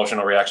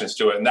 emotional reactions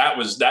to it. And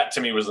that to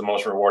me was the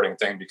most rewarding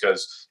thing,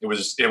 because it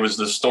was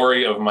the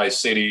story of my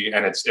city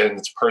and its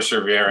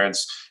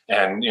perseverance.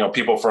 And,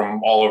 people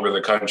from all over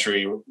the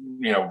country,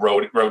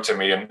 wrote to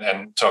me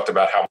and talked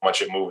about how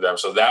much it moved them.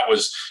 So that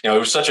was, it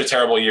was such a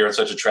terrible year and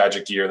such a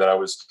tragic year that I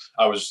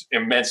was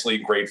immensely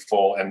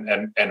grateful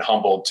and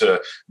humbled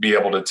to be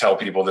able to tell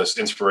people this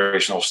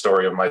inspirational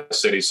story of my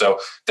city. So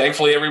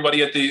thankfully,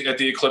 everybody at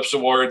the Eclipse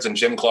Awards and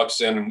Jim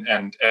Cluxon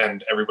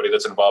and everybody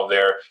that's involved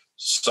there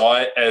saw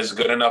it as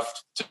good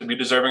enough to be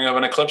deserving of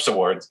an Eclipse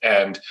Award.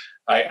 And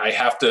I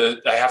have to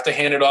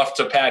hand it off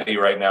to Patty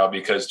right now,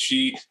 because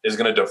she is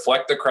going to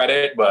deflect the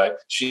credit,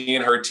 but she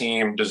and her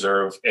team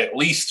deserve at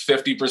least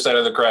 50%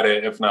 of the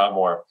credit, if not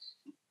more.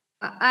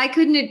 I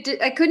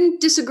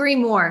couldn't disagree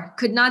more.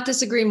 Could not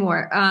disagree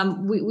more.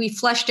 We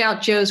fleshed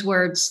out Joe's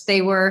words.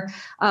 They were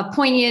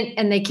poignant,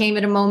 and they came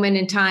at a moment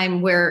in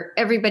time where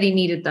everybody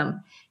needed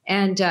them,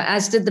 and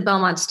as did the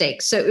Belmont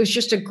Stakes. So it was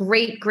just a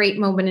great, great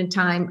moment in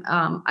time.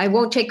 I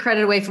won't take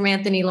credit away from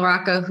Anthony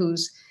LaRocca,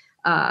 who's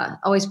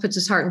always puts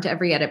his heart into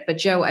every edit. But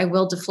Joe, I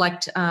will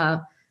deflect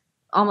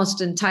almost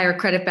entire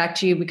credit back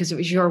to you, because it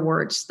was your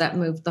words that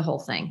moved the whole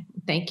thing.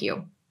 Thank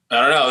you. I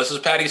don't know. This is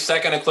Patty's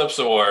second Eclipse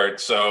Award.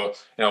 So,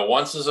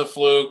 once is a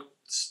fluke,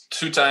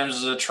 2 times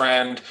is a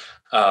trend.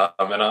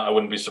 And I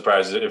wouldn't be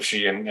surprised if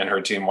she and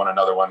her team won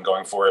another one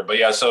going forward. But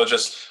yeah, so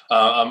just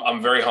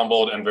I'm very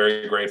humbled and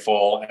very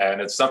grateful. And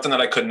it's something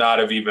that I could not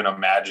have even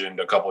imagined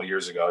a couple of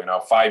years ago.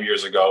 5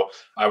 years ago,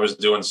 I was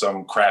doing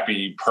some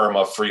crappy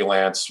perma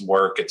freelance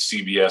work at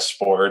CBS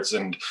Sports.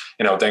 And,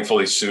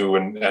 thankfully Sue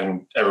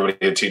and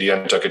everybody at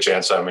TDN took a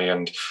chance on me.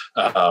 And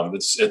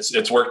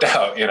it's worked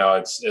out.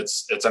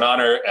 It's an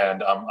honor.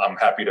 And I'm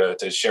happy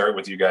to share it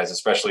with you guys,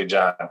 especially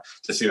John,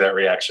 to see that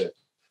reaction.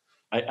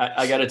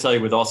 I got to tell you,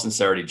 with all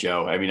sincerity,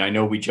 Joe, I mean, I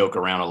know we joke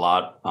around a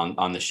lot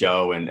on the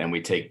show and we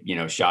take,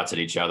 shots at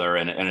each other,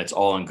 and it's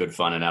all in good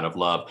fun and out of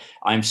love.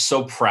 I'm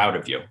so proud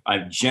of you.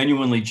 I'm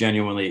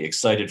genuinely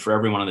excited for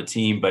everyone on the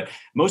team. But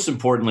most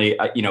importantly,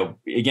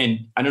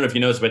 again, I don't know if you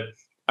know this, but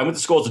I went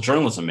to school as a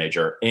journalism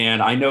major,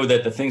 and I know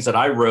that the things that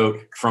I wrote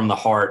from the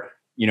heart,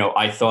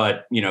 I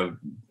thought,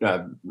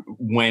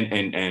 went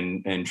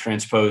and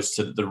transposed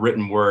to the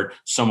written word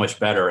so much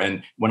better.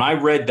 And when I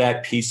read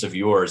that piece of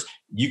yours,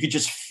 you could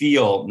just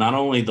feel not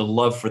only the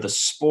love for the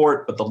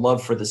sport, but the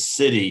love for the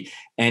city.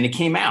 And it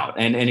came out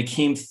and it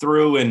came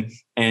through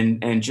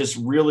and just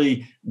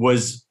really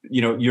was,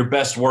 your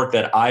best work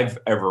that I've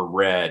ever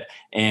read.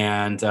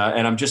 And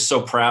I'm just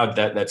so proud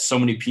that so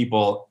many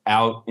people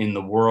out in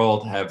the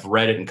world have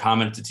read it and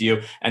commented to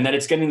you, and that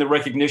it's getting the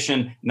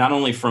recognition, not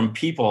only from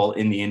people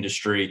in the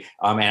industry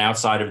and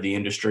outside of the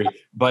industry,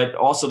 but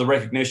also the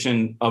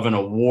recognition of an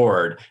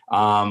award,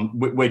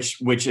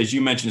 which, as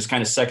you mentioned, is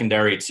kind of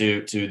secondary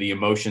to the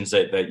emotions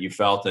that you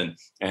felt and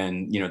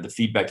the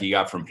feedback you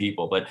got from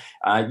people. But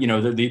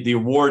the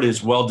award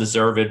is well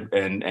deserved,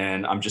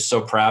 and I'm just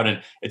so proud.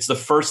 And it's the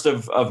first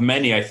of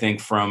many, I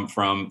think,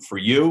 for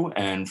you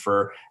and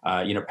for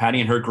Patty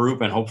and her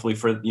group, and hopefully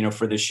for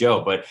this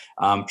show. But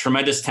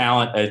tremendous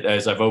talent,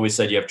 as I've always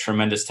said, you have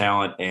tremendous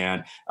talent,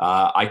 and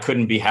I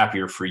couldn't be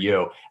happier for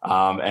you,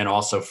 and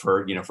also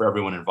for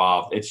everyone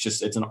involved.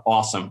 It's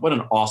what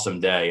an awesome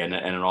day and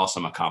an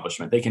awesome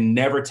accomplishment. They can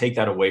never take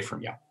that away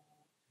from you.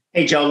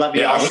 Hey, Joe, let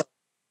me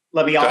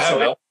also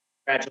ahead,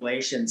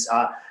 congratulations.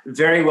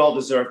 Very well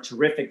deserved.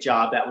 Terrific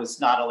job. That was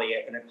not only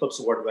an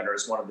Eclipse Award winner,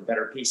 it's one of the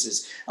better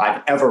pieces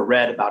I've ever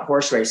read about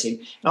horse racing.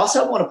 And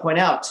also I want to point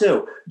out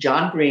too,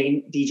 John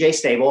Green, DJ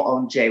Stable,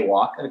 owned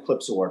Jaywalk, an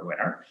Eclipse Award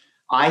winner.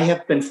 I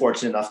have been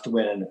fortunate enough to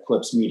win an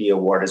Eclipse Media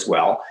Award as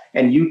well.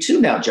 And you too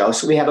now, Joe.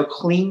 So we have a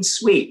clean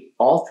sweep.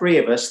 All three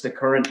of us, the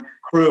current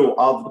crew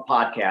of the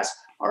podcast,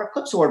 are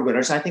Eclipse Award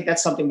winners. I think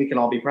that's something we can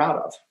all be proud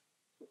of.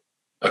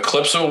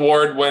 Eclipse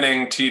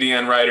Award-winning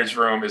TDN Writers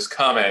Room is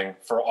coming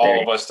for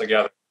all of us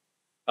together.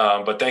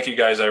 But thank you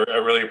guys. I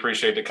really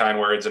appreciate the kind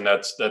words, and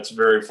that's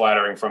very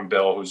flattering from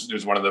Bill,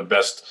 who's one of the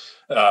best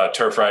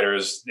turf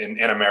riders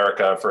in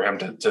America, for him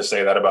to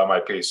say that about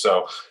my piece.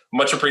 So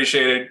much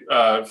appreciated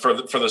for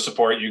the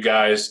support, you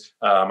guys.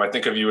 I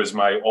think of you as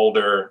my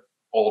older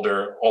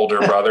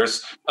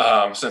brothers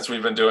since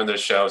we've been doing this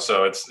show.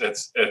 So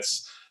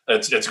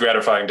it's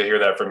gratifying to hear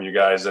that from you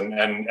guys. And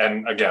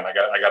again, I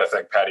got to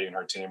thank Patty and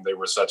her team. They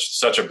were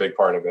such a big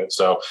part of it.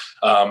 So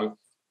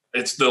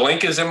the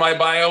link is in my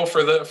bio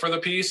for the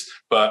piece,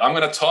 but I'm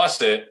going to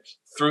toss it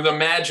through the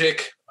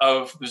magic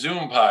of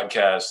Zoom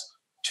podcast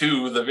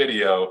to the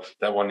video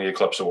that won the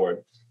Eclipse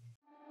Award.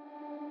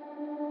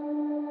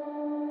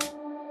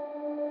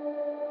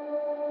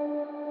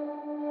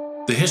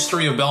 The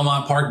history of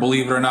Belmont Park,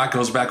 believe it or not,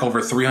 goes back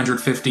over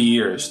 350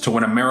 years to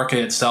when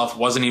America itself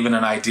wasn't even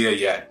an idea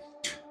yet.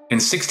 In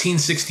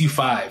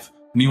 1665,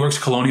 New York's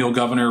colonial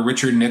governor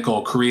Richard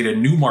Nicol created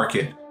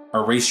Newmarket,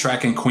 a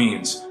racetrack in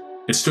Queens.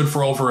 It stood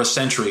for over a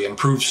century and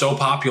proved so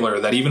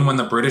popular that even when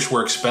the British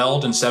were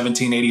expelled in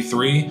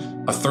 1783,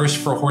 a thirst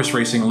for horse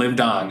racing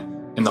lived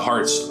on in the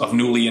hearts of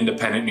newly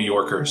independent New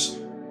Yorkers.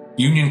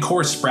 Union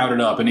Course sprouted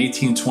up in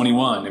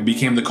 1821 and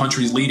became the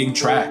country's leading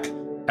track.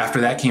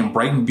 After that came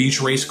Brighton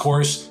Beach Race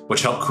Course,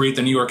 which helped create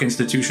the New York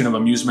Institution of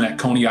Amusement at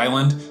Coney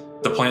Island,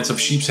 the plants of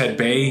Sheepshead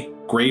Bay,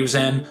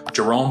 Gravesend,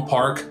 Jerome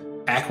Park,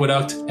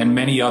 Aqueduct, and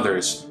many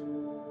others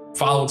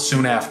followed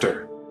soon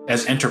after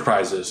as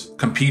enterprises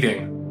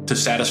competing to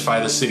satisfy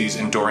the city's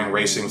enduring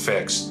racing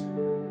fix.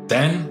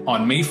 Then,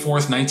 on May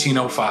 4th,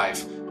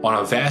 1905, on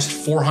a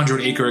vast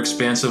 400-acre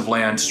expanse of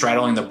land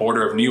straddling the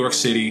border of New York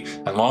City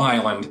and Long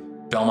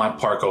Island, Belmont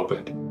Park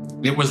opened.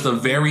 It was the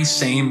very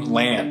same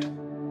land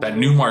that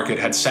Newmarket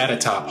had sat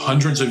atop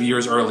hundreds of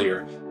years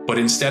earlier, but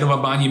instead of a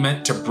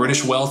monument to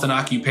British wealth and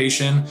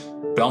occupation,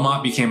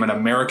 Belmont became an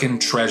American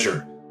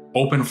treasure,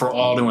 open for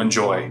all to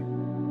enjoy,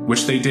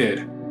 which they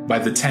did by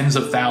the tens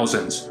of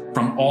thousands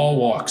from all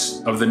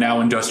walks of the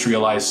now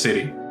industrialized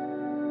city.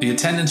 The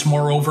attendance,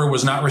 moreover,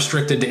 was not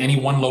restricted to any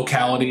one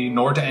locality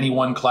nor to any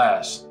one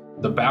class.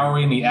 The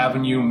Bowery and the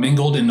Avenue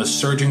mingled in the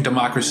surging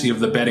democracy of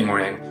the betting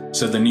ring,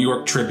 said the New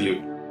York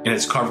Tribune in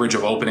its coverage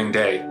of opening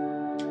day.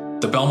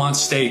 The Belmont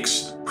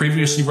Stakes,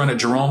 previously run at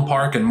Jerome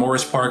Park and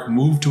Morris Park,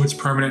 moved to its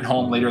permanent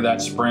home later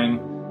that spring,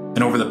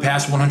 and over the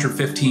past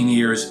 115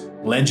 years,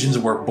 legends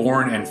were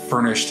born and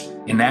furnished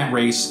in that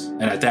race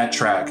and at that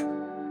track.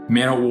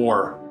 Man o'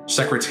 War,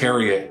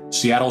 Secretariat,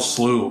 Seattle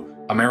Slew,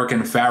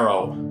 American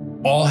Pharaoh,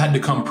 all had to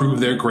come prove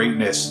their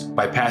greatness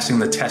by passing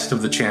the test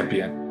of the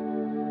champion.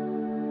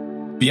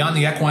 Beyond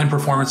the equine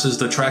performances,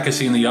 the track has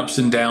seen the ups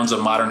and downs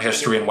of modern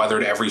history and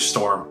weathered every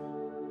storm.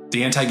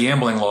 The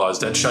anti-gambling laws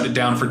that shut it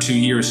down for 2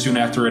 years soon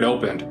after it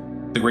opened,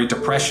 the Great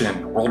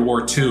Depression, World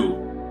War II,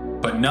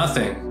 but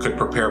nothing could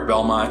prepare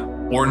Belmont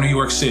or New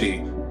York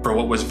City for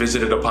what was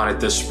visited upon it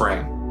this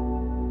spring.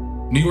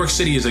 New York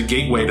City is a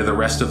gateway to the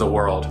rest of the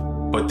world,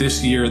 but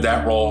this year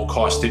that role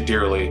cost it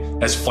dearly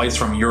as flights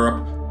from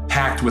Europe,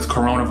 packed with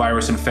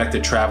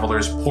coronavirus-infected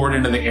travelers, poured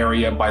into the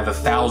area by the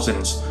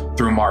thousands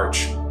through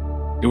March.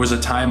 It was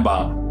a time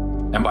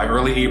bomb, and by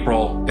early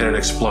April, it had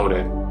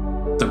exploded.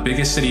 The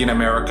biggest city in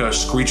America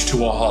screeched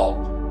to a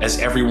halt as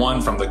everyone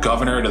from the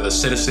governor to the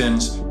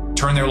citizens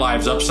turned their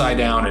lives upside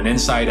down and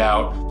inside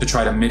out to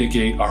try to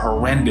mitigate a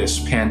horrendous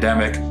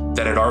pandemic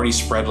that had already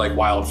spread like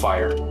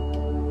wildfire.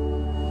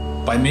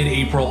 By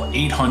mid-April,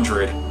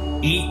 800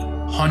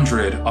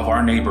 of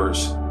our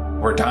neighbors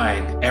were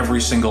dying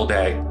every single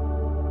day,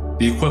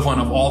 the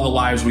equivalent of all the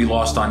lives we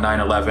lost on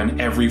 9/11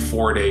 every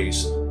 4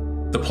 days.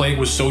 The plague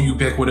was so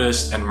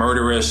ubiquitous and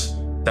murderous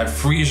that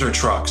freezer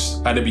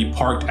trucks had to be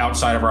parked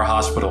outside of our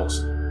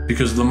hospitals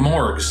because the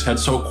morgues had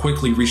so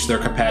quickly reached their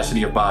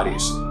capacity of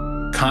bodies.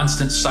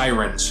 Constant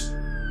sirens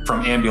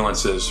from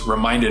ambulances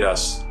reminded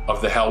us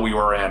of the hell we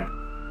were in.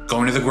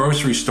 Going to the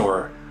grocery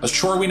store, a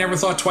chore we never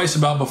thought twice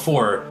about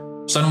before,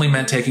 suddenly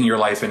meant taking your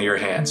life into your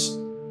hands.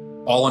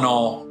 All in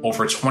all,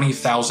 over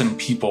 20,000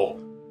 people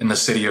in the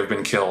city have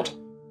been killed.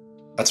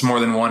 That's more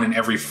than 1 in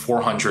every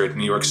 400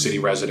 New York City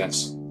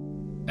residents.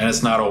 And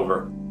it's not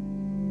over.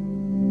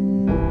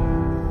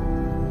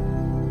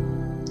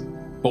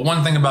 But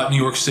one thing about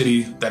New York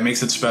City that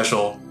makes it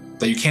special,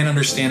 that you can't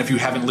understand if you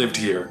haven't lived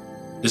here,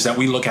 is that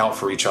we look out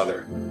for each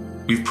other.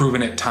 We've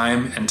proven it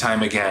time and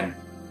time again.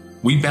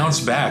 We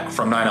bounced back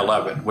from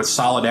 9/11 with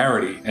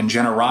solidarity and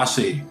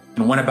generosity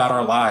and went about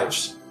our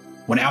lives.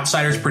 When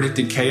outsiders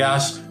predicted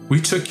chaos, we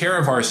took care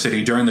of our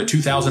city during the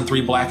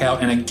 2003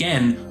 blackout and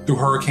again through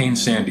Hurricane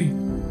Sandy.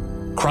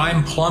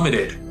 Crime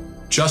plummeted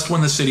just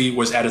when the city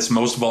was at its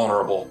most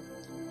vulnerable.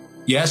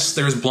 Yes,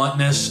 there's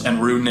bluntness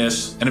and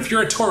rudeness, and if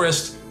you're a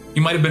tourist,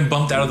 you might have been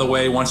bumped out of the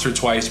way once or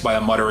twice by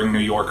a muttering New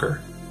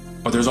Yorker.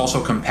 But there's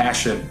also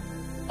compassion,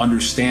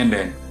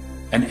 understanding,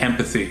 and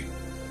empathy.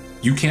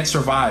 You can't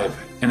survive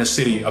in a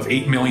city of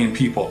 8 million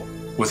people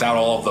without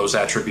all of those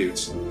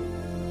attributes.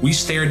 We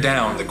stared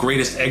down the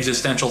greatest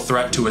existential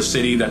threat to a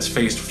city that's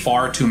faced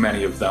far too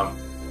many of them.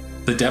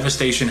 The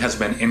devastation has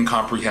been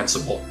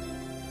incomprehensible.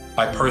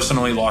 I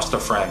personally lost a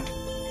friend.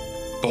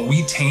 But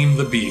we tamed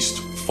the beast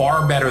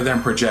far better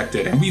than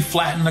projected, and we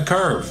flattened the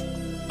curve.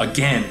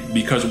 Again,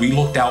 because we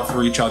looked out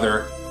for each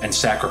other and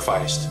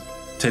sacrificed.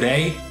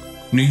 Today,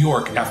 New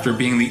York, after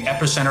being the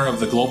epicenter of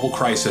the global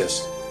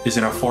crisis, is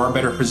in a far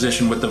better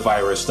position with the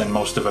virus than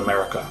most of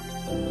America.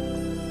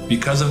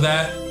 Because of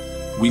that,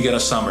 we get a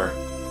summer.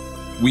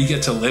 We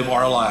get to live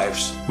our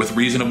lives with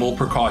reasonable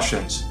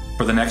precautions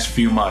for the next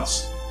few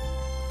months.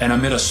 And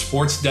amid a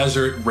sports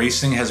desert,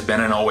 racing has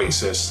been an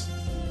oasis.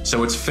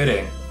 So it's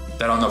fitting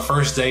that on the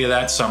first day of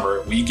that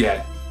summer, we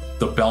get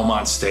the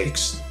Belmont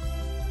Stakes,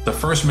 the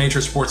first major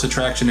sports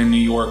attraction in New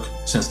York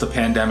since the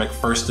pandemic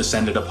first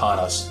descended upon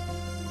us.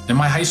 In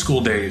my high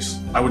school days,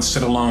 I would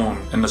sit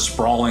alone in the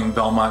sprawling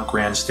Belmont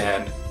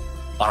grandstand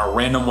on a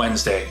random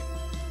Wednesday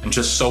and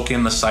just soak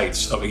in the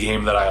sights of a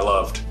game that I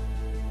loved.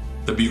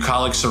 The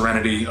bucolic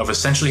serenity of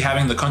essentially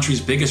having the country's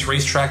biggest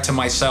racetrack to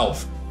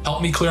myself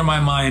helped me clear my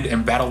mind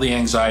and battle the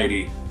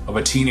anxiety of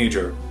a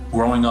teenager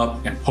growing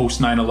up in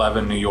post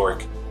 9/11 New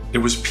York. It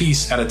was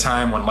peace at a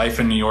time when life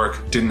in New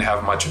York didn't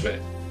have much of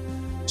it.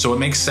 So it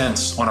makes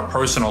sense on a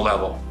personal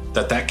level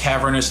that that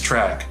cavernous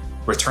track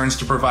returns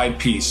to provide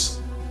peace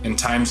in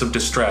times of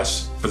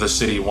distress for the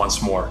city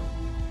once more.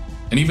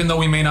 And even though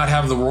we may not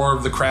have the roar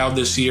of the crowd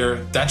this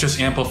year, that just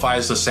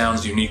amplifies the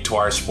sounds unique to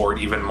our sport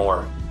even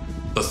more.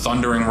 The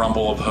thundering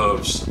rumble of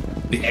hooves,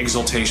 the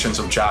exultations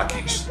of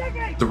jockeys,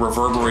 the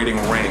reverberating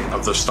ring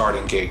of the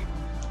starting gate.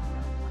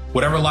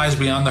 Whatever lies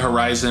beyond the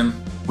horizon,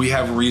 we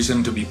have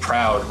reason to be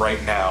proud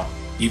right now,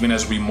 even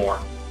as we mourn.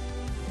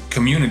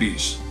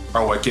 Communities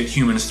are what get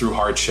humans through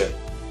hardship.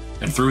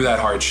 And through that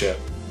hardship,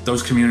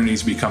 those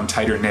communities become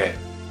tighter knit.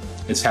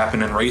 It's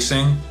happened in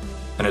racing,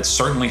 and it's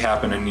certainly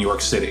happened in New York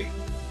City.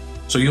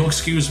 So you'll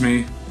excuse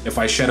me if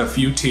I shed a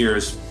few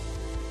tears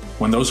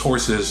when those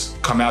horses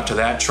come out to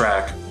that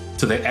track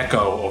to the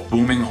echo of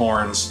booming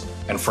horns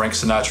and Frank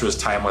Sinatra's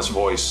timeless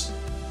voice.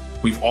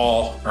 We've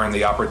all earned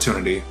the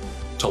opportunity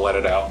to let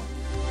it out.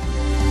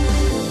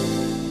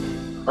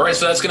 All right,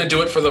 so that's going to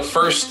do it for the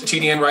first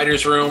TDN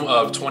Writers Room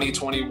of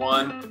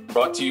 2021,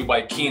 brought to you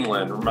by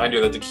Keeneland. Reminder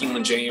that the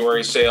Keeneland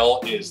January sale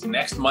is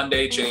next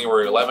Monday,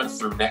 January 11th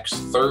through next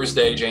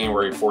Thursday,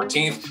 January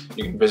 14th.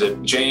 You can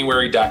visit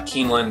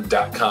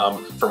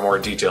january.keeneland.com for more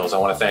details. I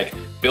want to thank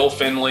Bill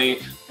Finley,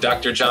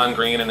 Dr. John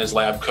Green in his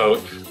lab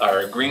coat,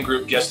 our Green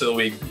Group Guest of the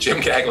Week,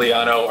 Jim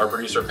Gagliano, our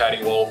producer,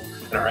 Patty Wolf,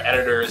 and our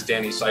editors,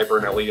 Danny Seiper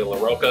and Aaliyah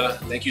LaRocca.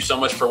 Thank you so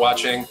much for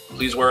watching.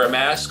 Please wear a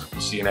mask.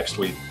 See you next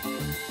week.